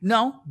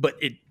 No, but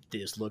it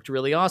just looked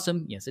really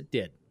awesome. Yes, it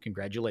did.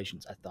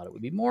 Congratulations. I thought it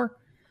would be more,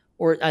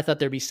 or I thought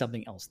there'd be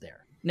something else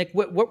there. Nick,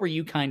 what were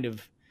you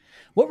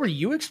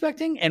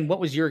expecting, and what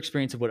was your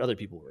experience of what other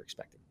people were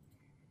expecting?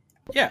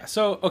 Yeah,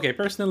 so, okay,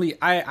 personally,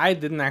 I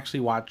didn't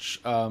actually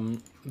watch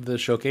the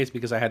showcase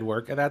because I had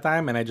work at that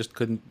time, and I just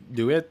couldn't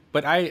do it.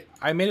 But I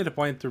made it a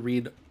point to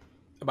read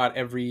about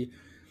every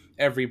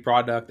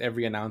product,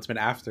 every announcement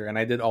after, and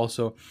I did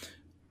also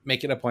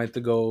make it a point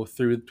to go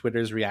through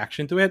Twitter's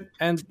reaction to it,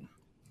 and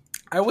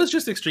I was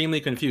just extremely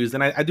confused.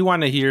 And I do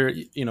want to hear,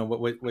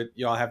 what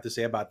y'all have to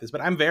say about this.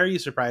 But I'm very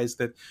surprised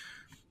that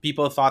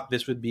people thought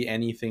this would be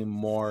anything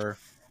more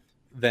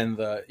than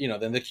the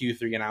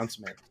Q3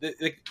 announcement.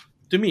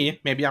 To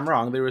me, maybe I'm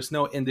wrong, there was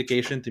no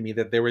indication to me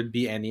that there would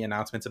be any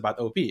announcements about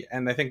OP.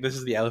 And I think this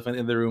is the elephant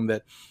in the room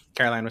that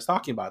Caroline was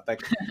talking about.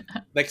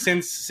 Like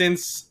since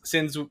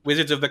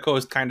Wizards of the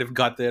Coast kind of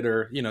gutted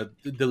or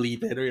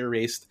deleted or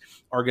erased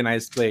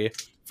organized play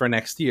for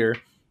next year,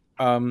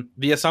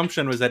 the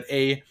assumption was that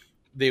A,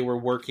 they were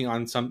working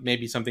on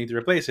maybe something to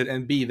replace it,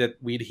 and B, that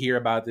we'd hear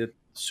about it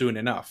soon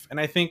enough. And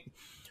I think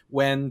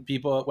when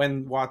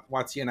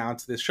WotC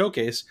announced this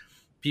showcase,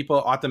 people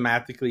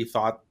automatically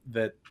thought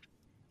that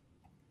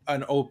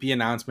an OP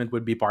announcement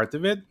would be part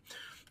of it,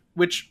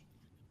 which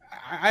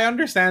I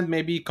understand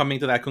maybe coming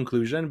to that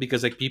conclusion,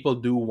 because like people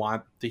do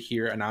want to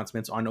hear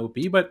announcements on OP,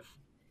 but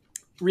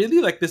really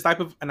like this type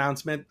of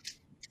announcement,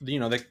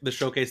 like the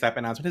showcase type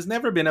announcement, has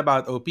never been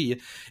about OP.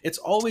 It's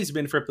always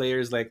been for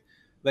players like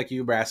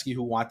you, Brasky,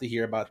 who want to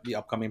hear about the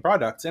upcoming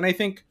products. And I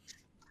think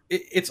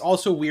it's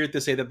also weird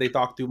to say that they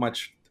talk too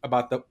much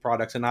about the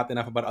products and not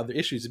enough about other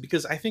issues,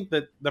 because I think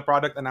that the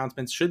product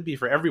announcements should be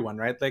for everyone,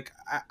 right? Like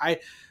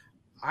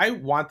I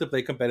want to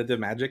play competitive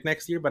Magic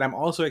next year, but I'm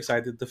also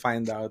excited to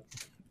find out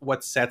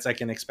what sets I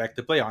can expect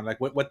to play on. Like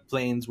what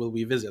planes will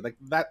we visit? Like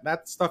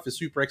that stuff is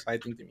super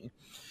exciting to me.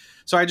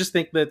 So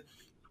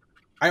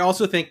I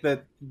also think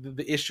that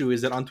the issue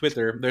is that on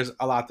Twitter, there's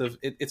a lot of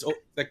it's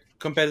like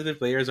competitive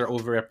players are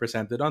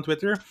overrepresented on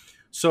Twitter.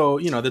 So,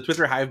 the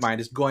Twitter hive mind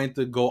is going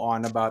to go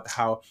on about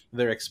how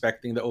they're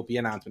expecting the OP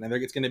announcement,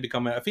 and it's going to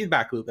become a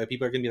feedback loop that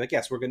people are going to be like,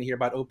 yes, we're going to hear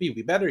about OP.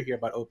 We better hear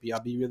about OP. I'll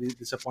be really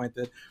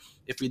disappointed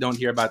if we don't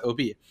hear about OP.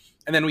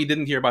 And then we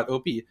didn't hear about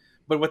OP.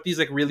 But what these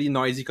like really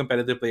noisy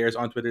competitive players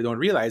on Twitter don't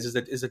realize is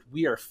that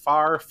we are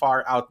far,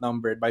 far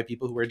outnumbered by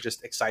people who are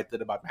just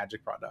excited about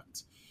Magic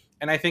products.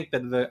 And I think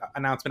that the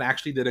announcement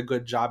actually did a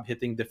good job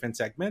hitting different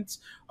segments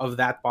of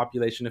that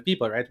population of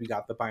people, right? We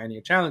got the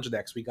Pioneer Challenge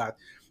decks. We got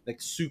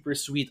like super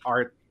sweet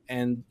art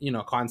and,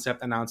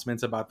 concept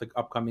announcements about the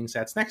upcoming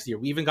sets next year.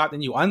 We even got the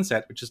new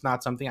unset, which is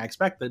not something I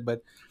expected,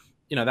 but,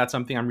 that's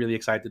something I'm really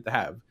excited to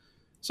have.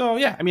 So,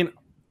 yeah, I mean,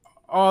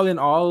 all in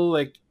all,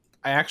 like,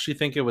 I actually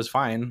think it was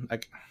fine.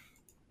 Like,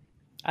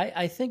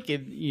 I think,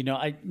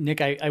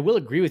 Nick, I will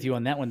agree with you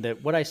on that one,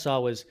 that what I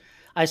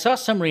saw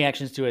some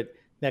reactions to it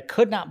that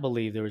could not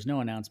believe there was no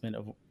announcement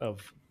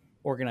of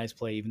organized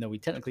play, even though we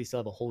technically still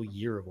have a whole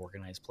year of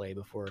organized play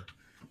before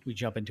we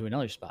jump into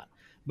another spot.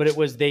 But it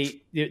was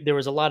there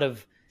was a lot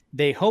of,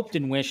 they hoped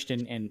and wished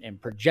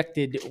and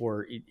projected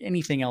or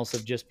anything else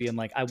of just being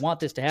like, I want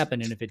this to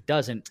happen, and if it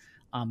doesn't,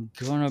 I'm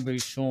gonna be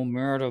so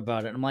mad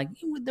about it. And I'm like,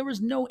 there was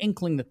no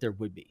inkling that there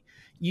would be.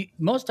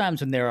 Most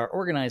times when there are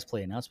organized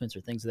play announcements or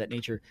things of that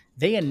nature,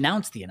 they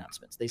announce the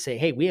announcements. They say,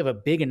 hey, we have a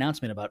big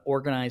announcement about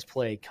organized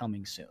play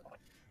coming soon.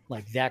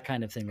 Like that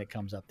kind of thing that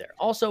comes up there.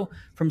 Also,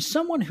 from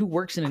someone who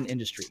works in an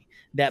industry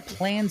that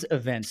plans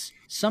events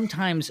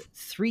sometimes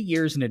 3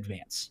 years in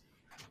advance,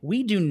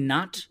 we do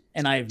not,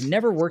 and I've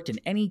never worked in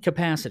any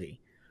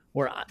capacity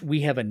where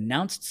we have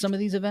announced some of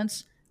these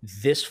events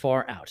this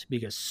far out,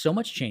 because so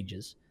much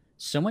changes,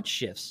 so much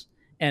shifts.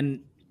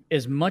 And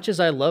as much as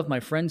I love my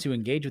friends who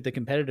engage with the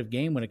competitive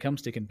game when it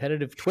comes to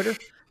competitive Twitter,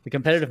 the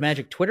competitive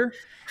Magic Twitter,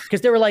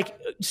 because they were like,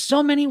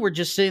 so many were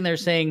just sitting there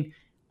saying,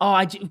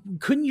 oh,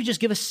 couldn't you just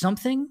give us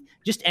something?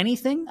 Just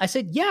anything? I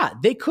said, yeah,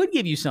 they could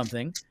give you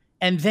something.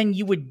 And then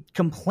you would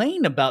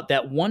complain about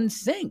that one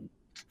thing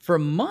for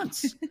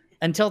months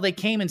until they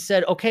came and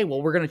said, okay,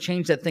 well, we're going to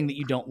change that thing that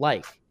you don't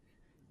like.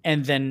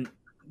 And then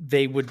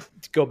they would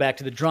go back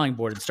to the drawing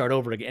board and start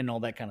over again and all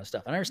that kind of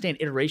stuff. And I understand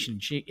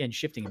iteration and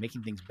shifting and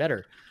making things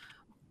better.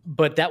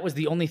 But that was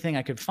the only thing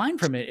I could find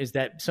from it, is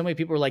that so many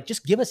people were like,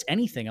 just give us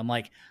anything. I'm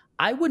like,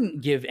 I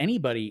wouldn't give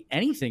anybody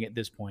anything at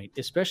this point,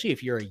 especially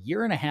if you're a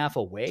year and a half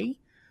away,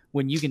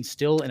 when you can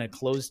still, in a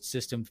closed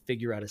system,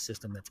 figure out a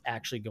system that's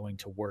actually going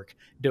to work,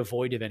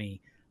 devoid of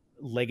any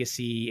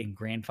legacy and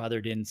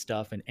grandfathered in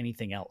stuff and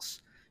anything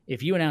else.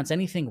 If you announce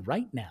anything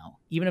right now,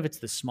 even if it's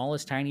the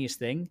smallest, tiniest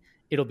thing,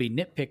 it'll be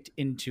nitpicked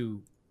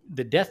into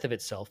the death of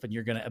itself, and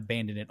you're going to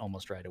abandon it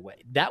almost right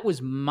away. That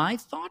was my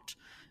thought,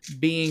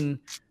 being...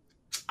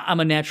 I'm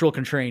a natural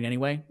contrarian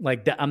anyway.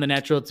 Like I'm the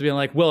natural to be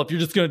like, well, if you're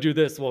just going to do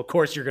this, well, of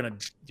course you're going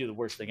to do the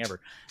worst thing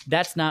ever.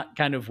 That's not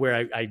kind of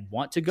where I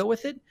want to go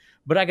with it.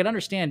 But I could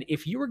understand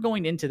if you were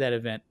going into that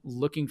event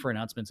looking for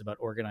announcements about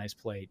organized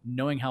play,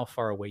 knowing how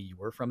far away you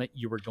were from it,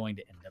 you were going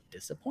to end up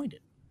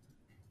disappointed.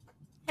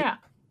 Yeah.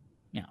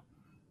 Yeah.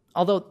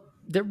 Although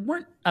there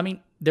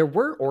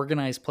were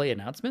organized play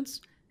announcements,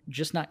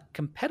 just not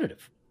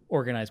competitive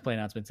organized play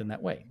announcements in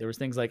that way. There was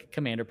things like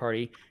Commander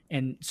Party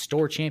and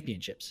Store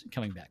Championships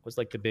coming back was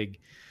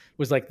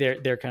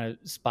their kind of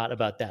spot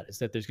about that, is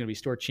that there's going to be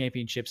Store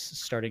Championships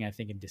starting, I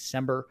think, in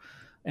December.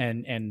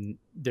 And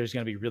there's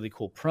going to be really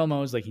cool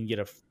promos. Like you can get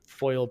a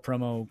foil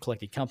promo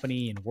collected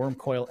company and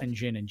Wormcoil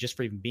engine. And just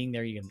for even being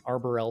there, you get an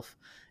Arbor Elf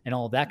and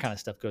all of that kind of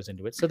stuff goes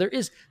into it. So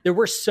there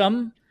were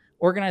some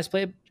organized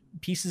play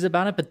pieces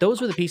about it, but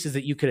those were the pieces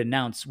that you could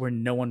announce where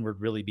no one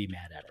would really be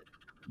mad at it,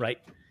 right?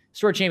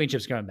 Store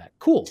Championships coming back.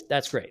 Cool.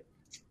 That's great.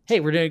 Hey,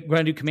 we're going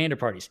to do Commander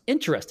parties.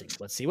 Interesting.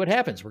 Let's see what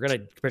happens. We're going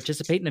to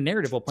participate in a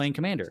narrative while playing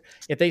Commander.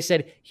 If they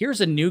said, here's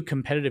a new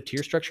competitive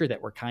tier structure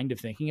that we're kind of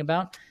thinking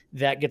about,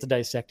 that gets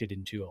dissected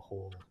into a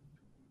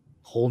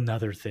whole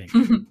nother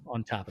thing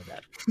on top of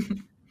that.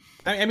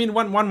 I mean,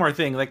 one more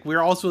thing. Like, we're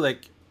also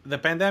like, the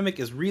pandemic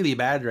is really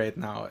bad right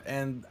now,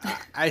 and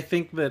I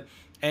think that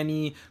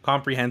any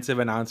comprehensive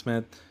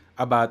announcement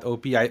about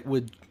OPI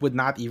would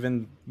not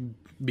even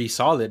be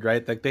solid,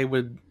 right? Like, they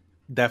would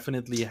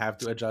definitely have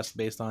to adjust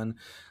based on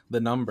the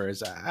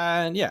numbers.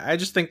 And yeah, I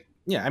just think,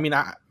 yeah, I mean,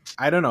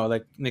 I don't know.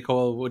 Like,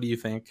 Nicole, what do you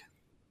think?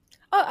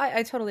 Oh,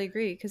 I totally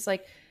agree. Because,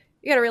 like,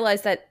 you got to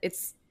realize that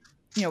it's,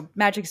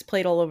 Magic's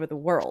played all over the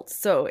world.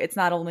 So it's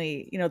not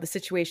only, the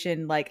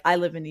situation, like, I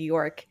live in New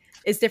York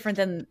is different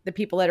than the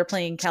people that are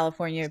playing in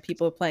California,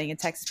 people playing in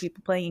Texas,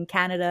 people playing in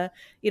Canada,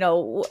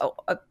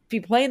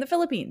 people playing in the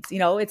Philippines.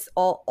 It's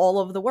all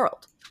over the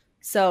world.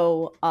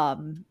 So,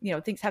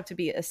 things have to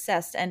be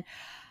assessed. And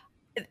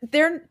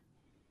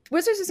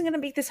Wizards isn't going to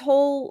make this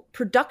whole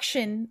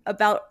production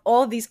about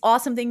all of these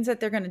awesome things that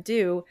they're going to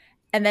do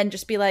and then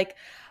just be like,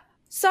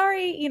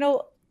 sorry,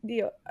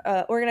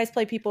 organized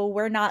play people,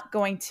 we're not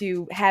going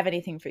to have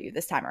anything for you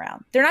this time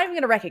around. They're not even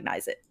going to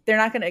recognize it. They're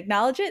not going to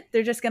acknowledge it.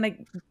 They're just going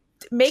to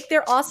make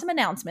their awesome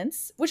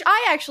announcements, which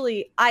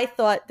I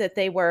thought that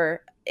they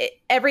were,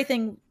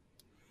 everything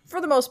for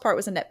the most part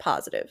was a net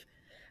positive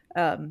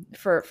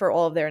for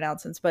all of their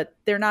announcements, but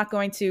they're not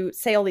going to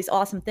say all these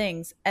awesome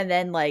things and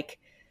then like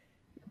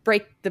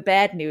break the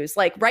bad news.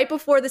 Like right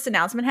before this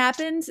announcement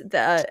happened,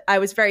 I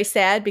was very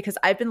sad because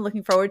I've been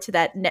looking forward to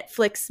that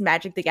Netflix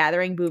Magic the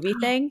Gathering movie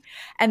thing,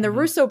 and the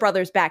Russo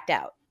brothers backed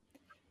out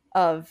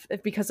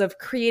because of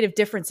creative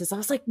differences. I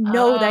was like,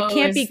 no, that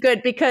can't be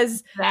good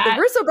because the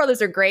Russo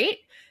brothers are great.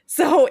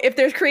 So if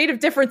there's creative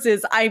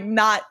differences, I'm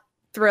not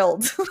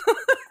thrilled.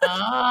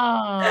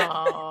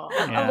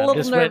 I'm a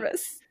little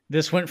nervous.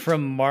 This went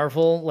from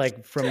Marvel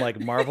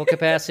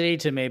capacity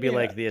to maybe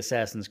like the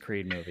Assassin's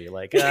Creed movie.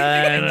 Like,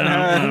 I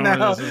don't know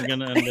where this is going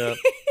to end up.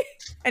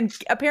 And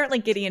apparently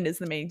Gideon is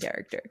the main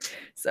character.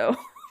 So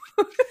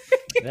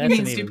that's an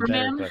even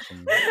Superman? Better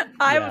question.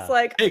 I was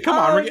like, hey, come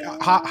on.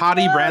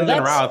 Hottie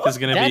Brandon Routh is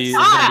going to be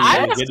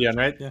Gideon,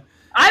 right? Yeah.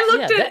 I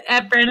looked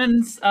at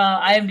Brandon's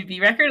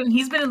IMDb record, and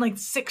he's been in like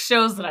 6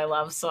 shows that I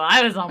love, so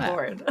I was on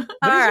board.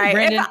 All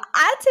right,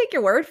 I'll take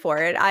your word for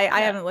it. I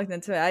haven't looked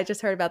into it. I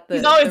just heard about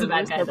the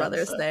Russo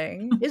brothers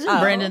thing. Isn't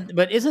Brandon?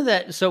 But isn't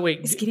that so?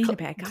 Wait, is Gideon a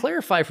bad guy?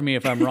 Clarify for me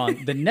if I'm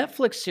wrong. The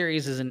Netflix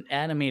series is an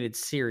animated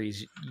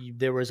series.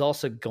 There was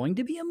also going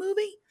to be a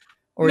movie,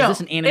 or is this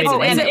an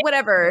animated?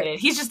 Whatever.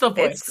 He's just the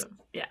voice.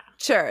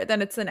 Sure.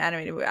 Then it's an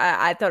animated movie.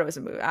 I thought it was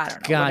a movie. I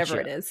don't know. Gotcha.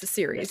 Whatever it is, the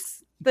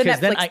series. The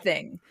Netflix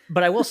thing.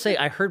 But I will say,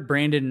 I heard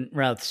Brandon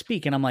Routh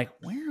speak, and I'm like,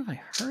 where have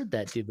I heard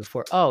that dude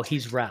before? Oh,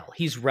 he's Ral.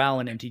 He's Ral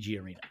in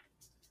MTG Arena.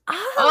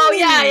 Oh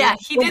yeah.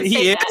 He did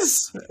say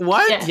that.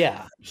 What?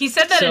 Yeah. He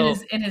said that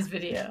in his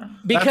video.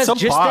 Because that's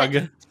so just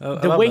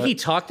the way he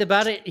talked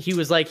about it, he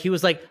was like,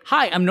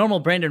 hi, I'm normal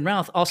Brandon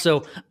Routh.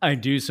 Also, I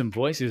do some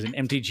voices in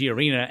MTG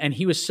Arena. And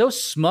he was so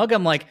smug.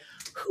 I'm like,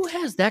 who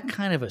has that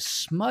kind of a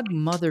smug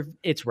mother?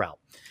 It's Ral.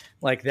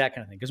 Like that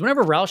kind of thing. Because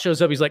whenever Raul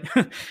shows up, he's like,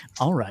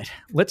 all right,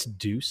 let's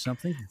do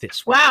something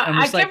this way. Wow,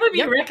 I can't believe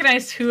you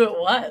recognized who it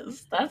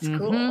was. That's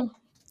cool.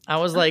 I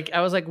was like,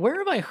 where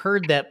have I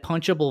heard that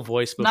punchable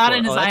voice before? Not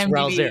in his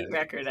IMDb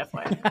record,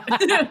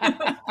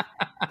 FYI.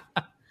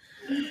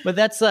 But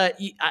that's,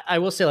 I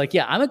will say, like,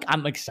 yeah,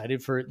 I'm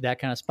excited for that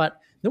kind of spot.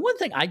 The one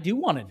thing I do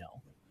want to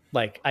know,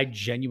 like, I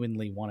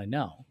genuinely want to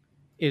know,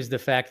 is the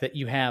fact that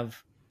you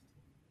have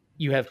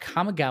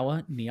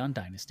Kamigawa Neon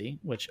Dynasty,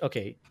 which,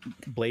 okay,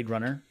 Blade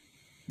Runner,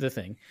 the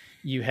thing.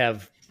 You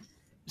have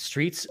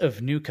Streets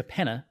of New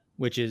Capenna,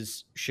 which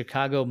is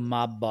Chicago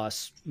mob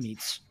boss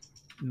meets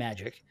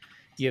Magic.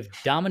 You have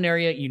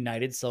Dominaria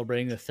United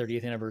celebrating the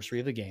 30th anniversary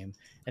of the game.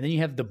 And then you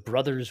have the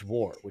Brothers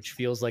War, which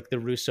feels like the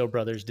Russo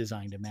brothers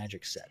designed a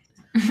Magic set.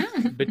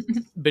 But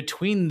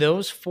between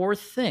those 4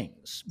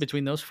 things,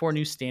 between those 4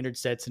 new standard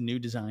sets and new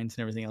designs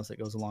and everything else that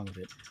goes along with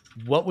it,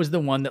 what was the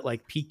one that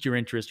like piqued your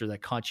interest or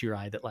that caught your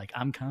eye that like,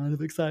 I'm kind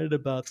of excited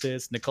about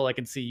this? Nicole, I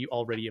can see you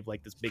already have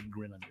like this big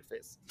grin on your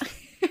face.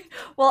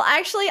 Well,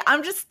 actually,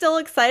 I'm just still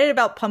excited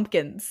about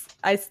Pumpkins,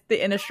 the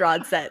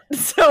Innistrad set.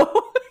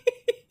 So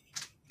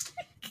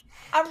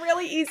I'm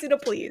really easy to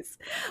please.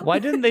 Why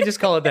didn't they just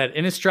call it that?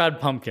 Innistrad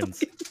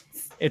Pumpkins.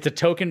 It's a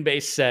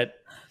token-based set.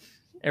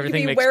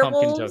 Everything makes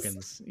pumpkin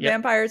tokens. Yep.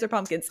 Vampires or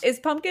pumpkins. Is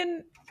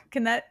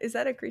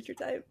that a creature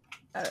type?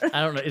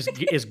 I don't know.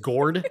 Is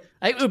gourd?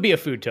 It would be a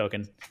food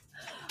token.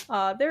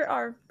 There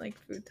are like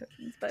food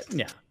tokens, but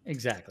yeah,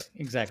 exactly.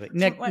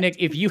 Nick,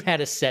 if you had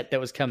a set that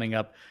was coming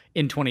up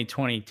in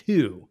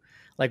 2022,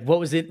 like what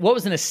was it? What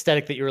was an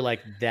aesthetic that you were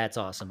like, that's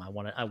awesome.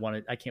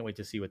 I can't wait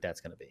to see what that's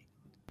going to be.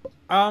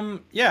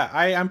 Yeah,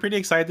 I'm pretty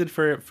excited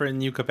for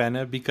New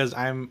Capenna because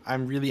I'm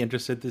really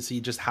interested to see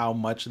just how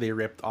much they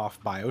ripped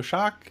off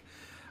BioShock.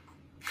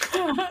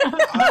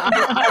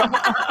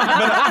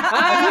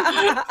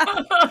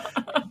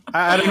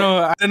 I don't know.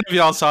 I don't know if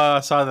y'all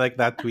saw like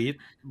that tweet,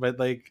 but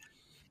like,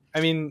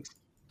 I mean,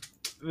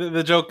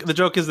 the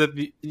joke is that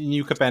the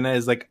New Capenna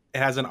is like it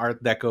has an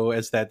Art Deco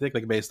aesthetic,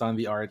 like based on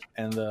the art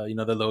and the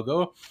the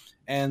logo,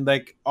 and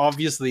like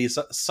obviously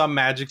some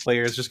Magic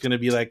players just gonna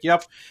be like,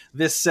 "Yep,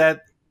 this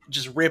set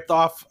just ripped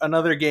off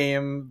another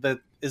game that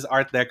is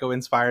Art Deco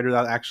inspired,"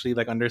 without actually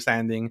like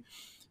understanding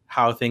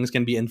how things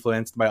can be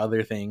influenced by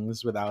other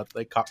things without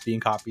like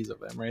being copies of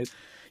them, right?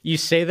 You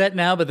say that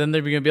now, but then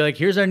they're going to be like,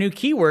 here's our new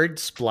keyword,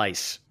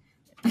 splice.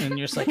 And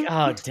you're just like,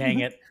 oh, dang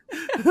it.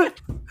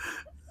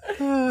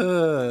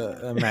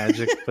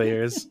 Magic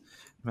players.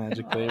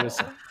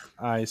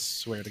 I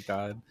swear to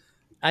God.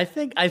 I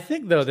think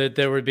though that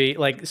there would be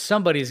like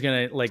somebody's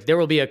gonna like there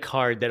will be a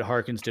card that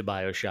harkens to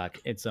BioShock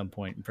at some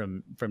point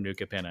from New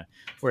Capenna,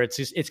 where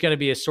it's gonna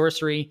be a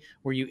sorcery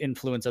where you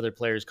influence other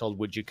players called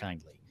Would You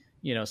Kindly.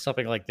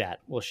 Something like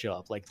that will show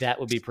up. Like that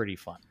would be pretty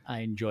fun.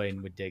 I enjoy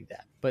and would dig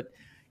that. But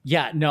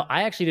yeah, no,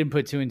 I actually didn't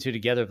put 2 and 2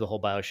 together of the whole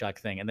BioShock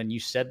thing. And then you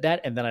said that,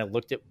 and then I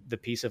looked at the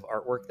piece of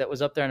artwork that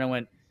was up there, and I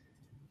went,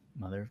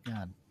 "Mother of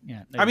God!"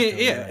 Yeah, I mean,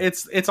 yeah, right.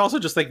 It's also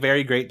just like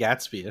very Great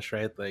Gatsby-ish,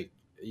 right? Like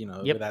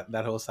yep.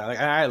 that whole style. Like,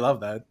 I love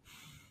that.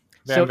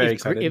 So I'm very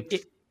excited.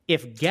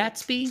 If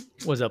Gatsby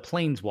was a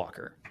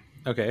planeswalker,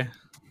 okay,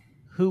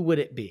 who would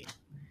it be?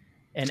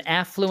 An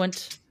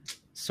affluent,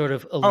 sort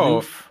of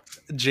aloof.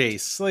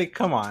 Jace, like,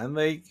 come on,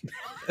 like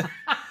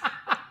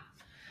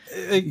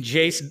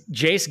Jace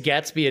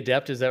Gatsby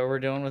Adept. Is that what we're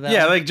doing with that?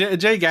 Yeah, like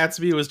Jay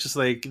Gatsby was just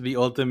like the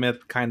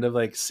ultimate kind of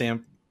like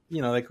simp,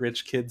 like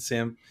rich kid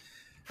simp.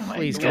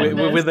 Please,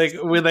 with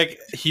like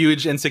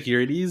huge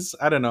insecurities.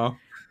 I don't know.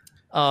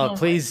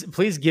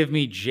 Please give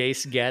me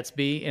Jace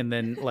Gatsby, and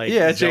then like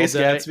Jace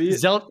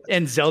Gatsby,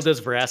 and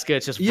Zelda's Vraska.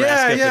 It's just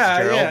Vraska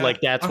Fitzgerald. Yeah.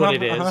 Like that's what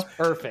it is.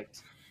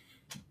 Perfect.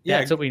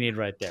 That's what we need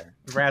right there.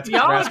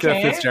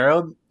 Vraska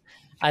Fitzgerald.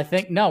 I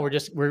think no,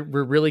 we're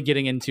really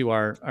getting into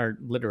our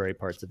literary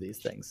parts of these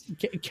things.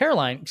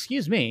 Caroline,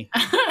 excuse me.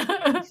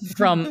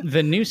 From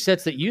the new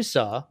sets that you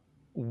saw,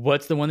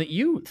 what's the one that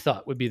you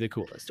thought would be the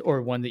coolest,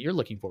 or one that you're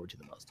looking forward to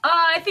the most?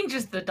 I think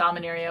just the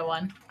Dominaria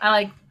one. I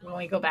like when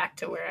we go back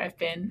to where I've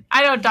been.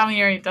 I know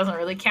Dominaria doesn't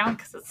really count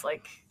because it's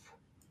like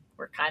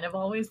we're kind of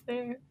always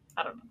there.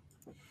 I don't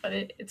know, but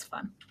it's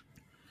fun.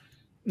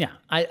 Yeah,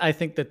 I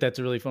think that's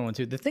a really fun one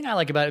too. The thing I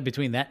like about it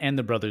between that and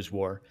the Brothers'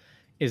 War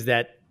is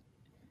that,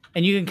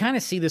 and you can kind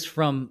of see this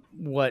from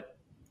what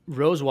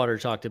Rosewater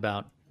talked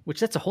about, which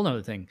that's a whole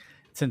other thing.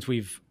 Since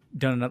we've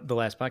done the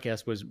last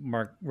podcast, was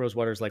Mark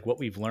Rosewater's like what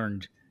we've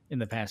learned in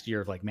the past year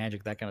of like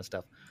Magic, that kind of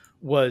stuff.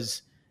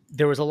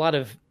 There was a lot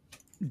of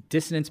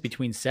dissonance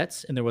between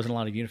sets, and there wasn't a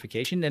lot of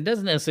unification. And it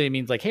doesn't necessarily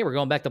mean like, hey, we're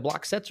going back to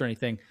block sets or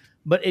anything,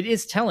 but it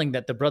is telling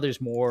that the Brothers'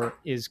 War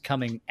is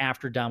coming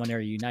after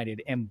Dominaria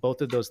United, and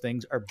both of those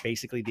things are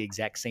basically the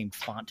exact same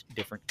font,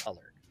 different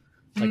color.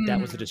 Like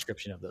that was the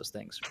description of those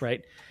things,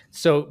 right?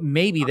 So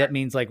maybe that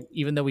means like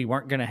even though we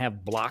weren't going to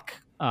have block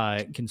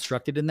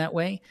constructed in that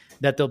way,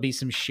 that there'll be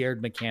some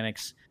shared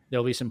mechanics.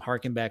 There'll be some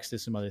harken backs to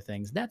some other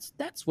things.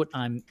 That's what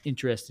I'm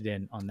interested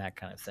in on that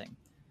kind of thing.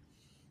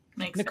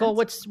 Makes Nicole,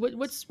 sense.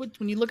 what's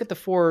when you look at the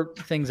 4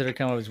 things that are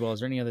coming up as well? Is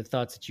there any other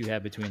thoughts that you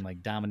have between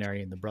like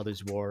Dominaria and the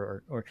Brothers'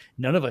 War, or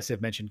none of us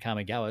have mentioned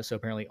Kamigawa, so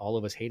apparently all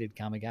of us hated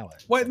Kamigawa.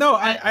 What? No,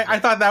 I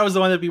thought that was the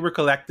one that we were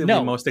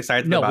collectively most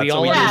excited about. No, we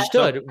all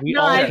understood. We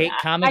all hate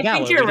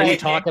Kamigawa. We didn't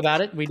talk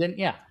about it. We didn't.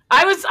 Yeah.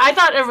 I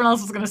thought everyone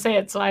else was going to say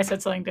it, so I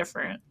said something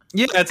different.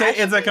 Yeah, it's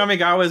like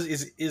Kamigawa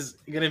is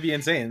going to be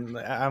insane.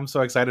 I'm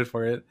so excited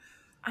for it.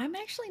 I'm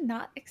actually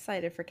not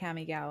excited for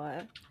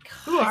Kamigawa.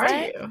 Who are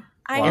you?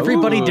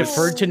 Everybody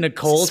deferred to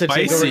Nicole to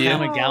take over Spicy.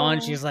 Kamigawa,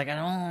 and she's like, I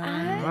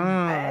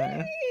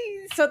don't.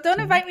 So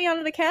don't invite me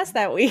onto the cast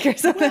that week or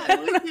something.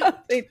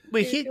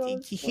 But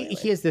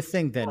here's the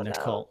thing, then,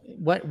 Nicole.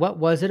 What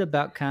was it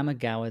about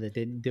Kamigawa that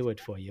didn't do it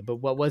for you? But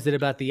what was it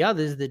about the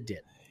others that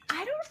did?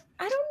 I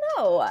don't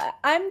know.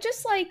 I'm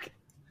just like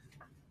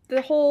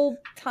the whole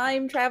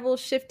time travel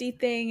shifty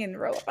thing and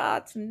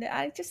robots, and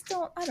I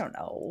don't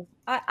know.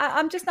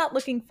 I'm just not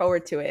looking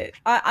forward to it.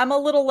 I'm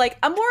more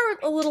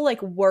a little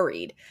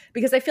worried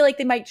because I feel like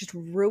they might just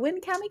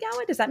ruin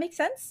Kamigawa. Does that make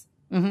sense?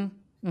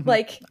 Mm-hmm. Mm-hmm.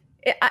 Like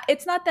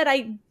it's not that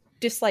I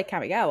dislike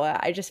Kamigawa.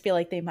 I just feel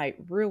like they might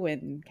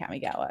ruin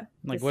Kamigawa.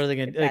 Like what are they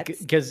going to?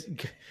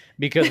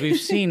 Because we've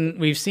seen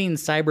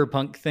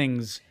cyberpunk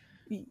things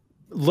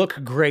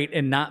look great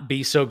and not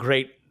be so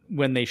great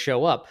when they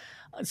show up.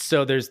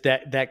 So there's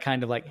that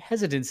kind of like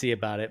hesitancy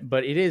about it,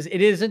 but it is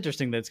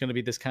interesting that it's going to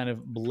be this kind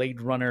of Blade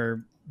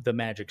Runner, the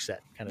Magic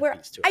set kind of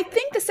piece to it. I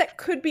think the set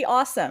could be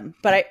awesome,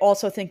 but I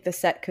also think the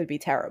set could be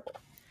terrible.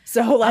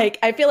 So like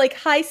I feel like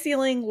high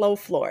ceiling, low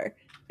floor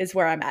is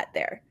where I'm at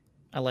there.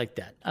 I like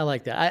that.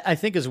 I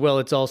think as well.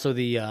 It's also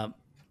the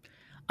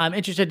I'm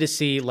interested to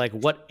see like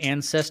what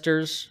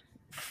ancestors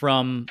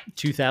from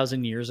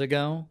 2,000 years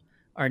ago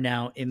are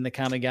now in the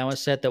Kamigawa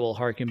set that will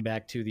harken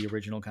back to the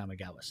original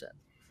Kamigawa set.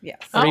 Yes.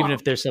 Or even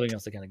if there's something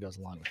else that kind of goes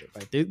along with it,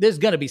 right? There's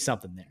going to be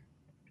something there.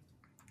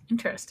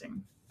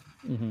 Interesting.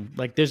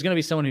 Like there's going to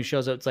be someone who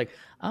shows up. It's like,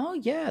 oh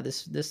yeah,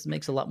 this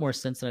makes a lot more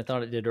sense than I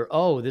thought it did. Or,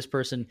 oh, this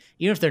person,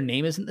 even if their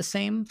name isn't the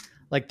same,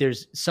 like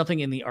there's something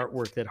in the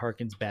artwork that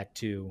harkens back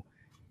to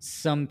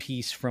some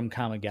piece from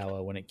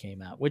Kamigawa when it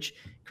came out, which,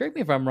 correct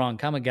me if I'm wrong,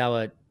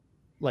 Kamigawa,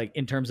 like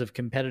in terms of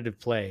competitive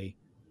play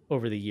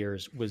over the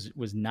years,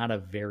 was not a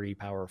very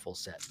powerful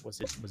set. Was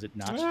it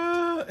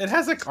not? It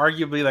has like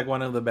arguably like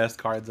one of the best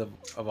cards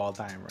of all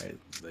time, right?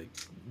 Like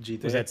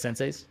Jite. Was that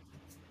Sensei's?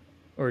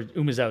 Or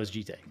Umezawa's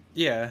Jite?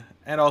 Yeah,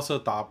 and also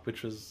Top,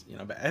 which was,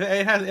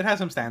 it has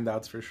some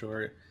standouts for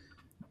sure.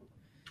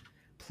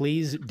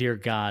 Please, dear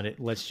God,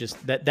 let's just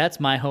that's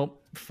my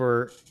hope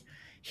for.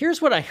 Here's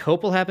what I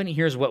hope will happen.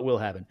 Here's what will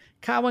happen.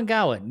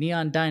 Kamigawa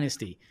Neon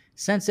Dynasty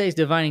Sensei's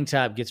Divining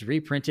Top gets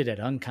reprinted at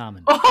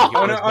Uncommon. No.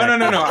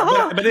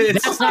 But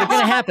that's not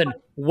going to happen.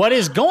 What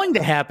is going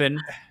to happen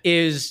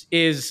is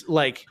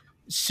like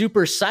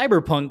Super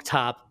Cyberpunk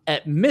Top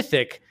at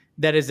Mythic.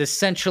 That is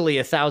essentially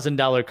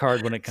 $1,000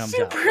 card when it comes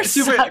out.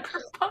 Cyberpunk.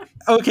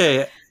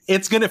 Okay,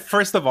 it's gonna.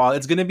 First of all,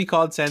 it's gonna be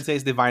called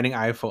Sensei's Divining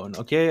iPhone.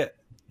 Okay,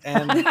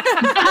 and we're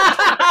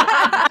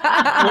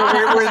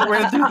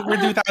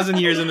 2,000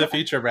 years in the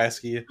future,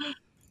 Brasky.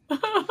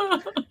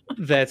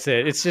 That's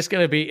it. It's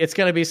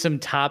gonna be some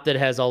top that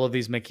has all of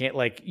these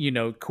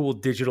cool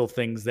digital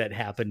things that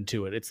happen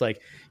to it. It's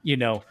like,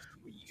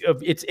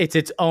 it's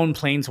its own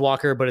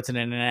planeswalker, but it's an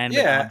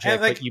inanimate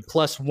object. Like, you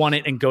 +1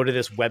 it and go to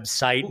this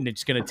website, and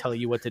it's going to tell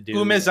you what to do.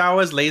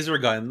 Umezawa's laser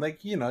gun, like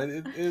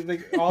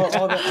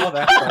all that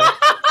stuff.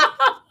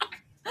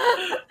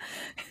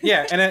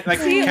 Yeah, and it, like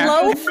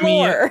low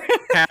floor.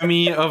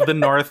 Kami of the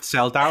North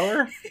Cell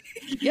Tower.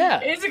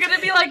 Yeah, is it going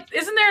to be like?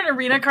 Isn't there an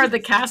arena card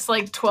that casts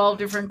like 12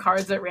 different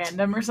cards at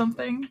random or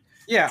something?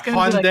 Yeah,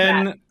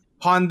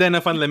 Honden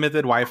of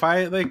Unlimited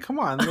Wi-Fi. Like, come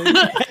on.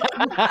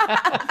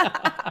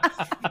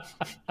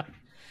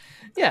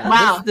 Yeah.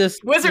 Wow. This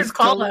Wizards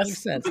call totally us.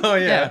 makes sense. Oh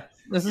yeah.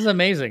 This is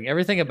amazing.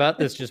 Everything about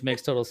this just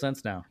makes total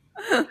sense now.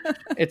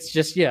 It's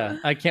just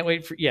I can't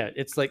wait for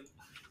it's like,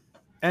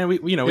 and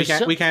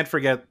we can't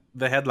forget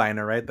the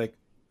headliner, right? Like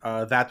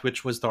that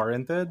which was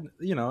torrented.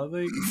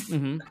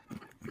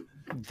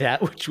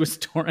 That which was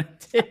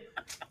torrented.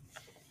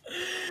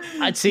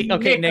 I'd see.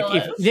 Okay,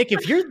 Nick,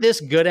 if you're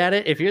this good at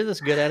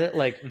it,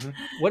 like,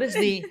 what is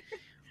the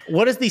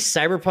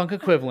cyberpunk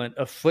equivalent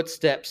of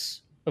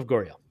Footsteps of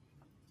Goryo?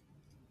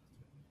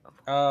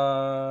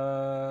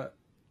 Goryo's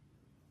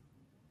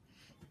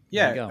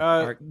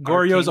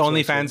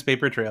OnlyFans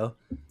paper trail.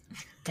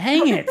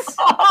 Dang it!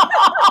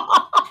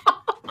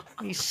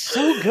 He's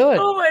so good.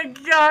 Oh my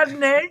God,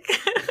 Nick.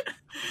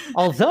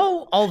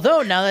 Although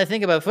now that I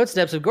think about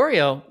Footsteps of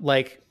Goryo,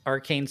 like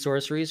arcane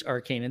sorceries,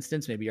 arcane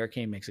instants, maybe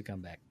arcane makes a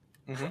comeback.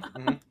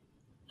 All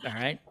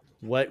right.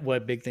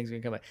 What big things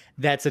can come back?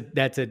 That's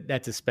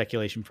a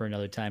speculation for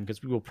another time,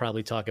 because we will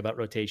probably talk about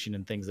rotation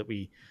and things that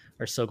we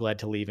are so glad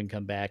to leave and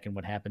come back and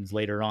what happens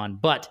later on.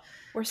 But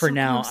for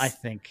now, I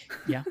think,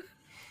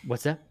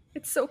 what's that?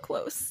 It's so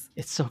close.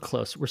 It's so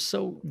close. We're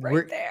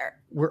there.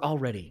 We're all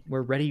ready.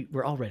 We're ready.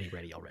 We're already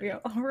ready.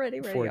 We're already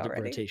ready. For the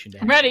rotation to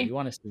happen. Ready. You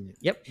want to see it?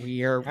 Yep,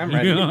 we are. I'm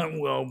ready.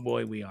 Well,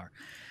 boy, we are.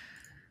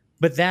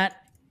 But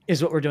that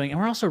is what we're doing, and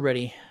we're also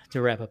ready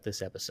to wrap up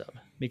this episode,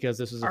 because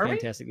this was a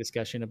fantastic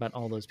discussion about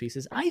all those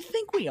pieces. I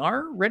think we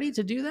are ready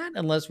to do that,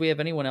 unless we have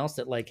anyone else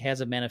that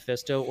has a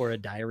manifesto or a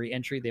diary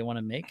entry they want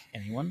to make.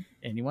 Anyone?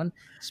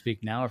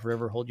 Speak now or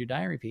forever hold your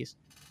diary piece.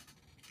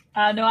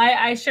 No,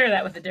 I share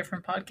that with a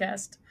different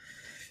podcast.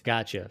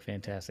 Gotcha.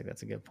 Fantastic.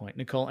 That's a good point.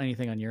 Nicole,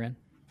 anything on your end?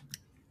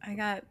 I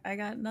got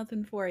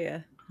nothing for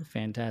you.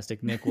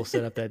 Fantastic. Nick, we'll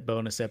set up that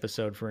bonus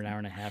episode for an hour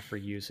and a half for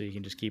you, so you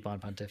can just keep on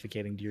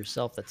pontificating to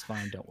yourself. That's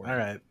fine. Don't worry. All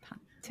right.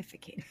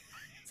 Pontificating.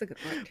 That's a good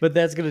word. But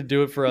that's going to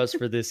do it for us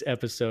for this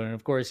episode. And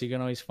of course, you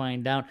can always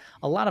find out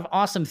a lot of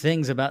awesome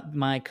things about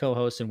my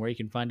co-hosts and where you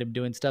can find them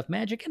doing stuff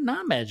magic and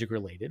non-magic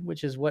related,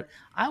 which is what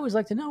I always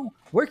like to know.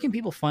 Where can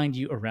people find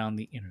you around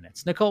the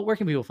internet? Nicole, where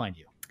can people find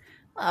you?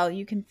 Well,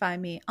 you can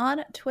find me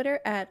on Twitter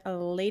at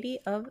Lady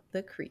of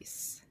the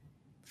Crease.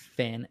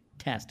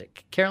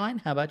 Fantastic. Caroline,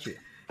 how about you?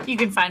 You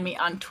can find me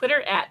on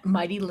Twitter at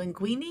Mighty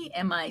Linguini,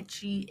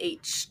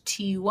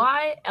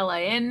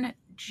 MIGHTYLINGUINE.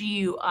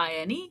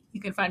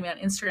 You can find me on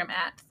Instagram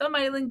at The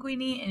Mighty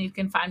Linguini, and you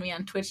can find me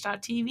on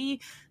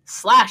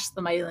twitch.tv/The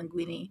Mighty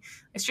Linguini.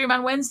 I stream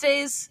on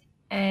Wednesdays,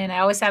 and I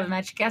always have a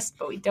magic guest,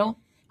 but we don't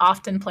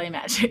often play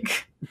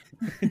magic.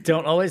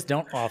 Don't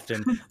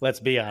often.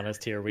 Let's be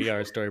honest here. We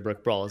are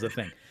Storybrooke Brawl is a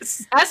thing.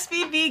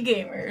 SVB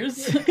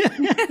gamers.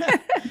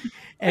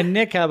 And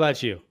Nick, how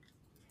about you?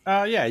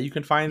 You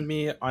can find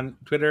me on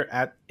Twitter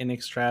at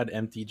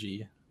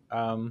InextradMTG.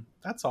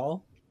 That's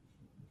all.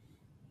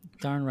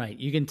 Darn right.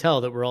 You can tell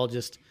that we're all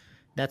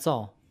that's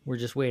all. We're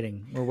just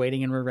waiting. We're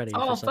waiting and we're ready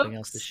for something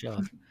else to show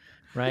up.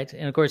 Right?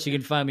 And of course, you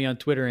can find me on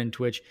Twitter and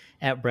Twitch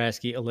at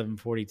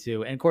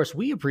Brasky1142. And of course,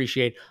 we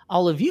appreciate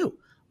all of you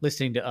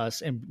listening to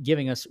us and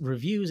giving us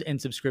reviews and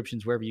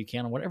subscriptions wherever you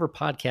can on whatever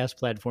podcast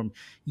platform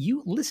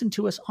you listen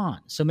to us on.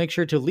 So make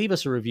sure to leave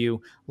us a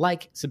review,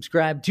 like,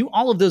 subscribe, do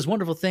all of those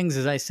wonderful things.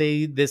 As I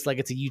say this like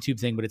it's a YouTube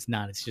thing, but it's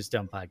not. It's just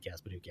a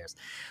podcast, but who cares?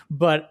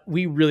 But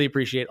we really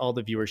appreciate all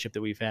the viewership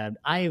that we've had.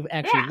 I've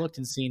actually looked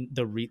and seen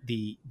the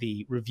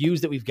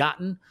reviews that we've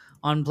gotten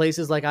on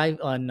places like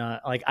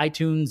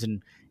iTunes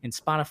and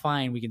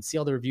Spotify, and we can see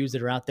all the reviews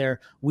that are out there.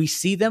 We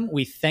see them.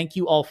 We thank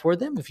you all for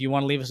them. If you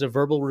want to leave us a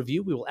verbal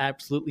review, we will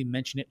absolutely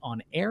mention it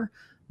on air.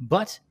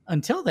 But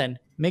until then,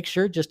 make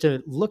sure just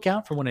to look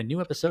out for when a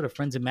new episode of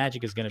Friends of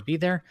Magic is going to be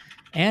there.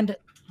 And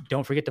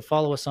don't forget to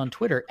follow us on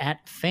Twitter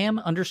at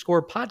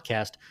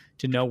 @fam_podcast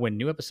to know when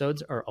new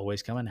episodes are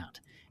always coming out.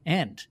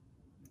 And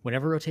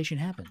whenever rotation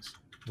happens,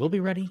 we'll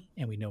be ready,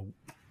 and we know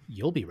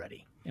you'll be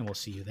ready. And we'll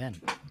see you then.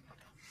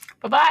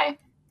 Bye-bye.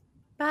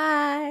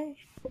 Bye.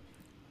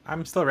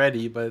 I'm still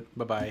ready, but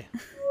bye-bye.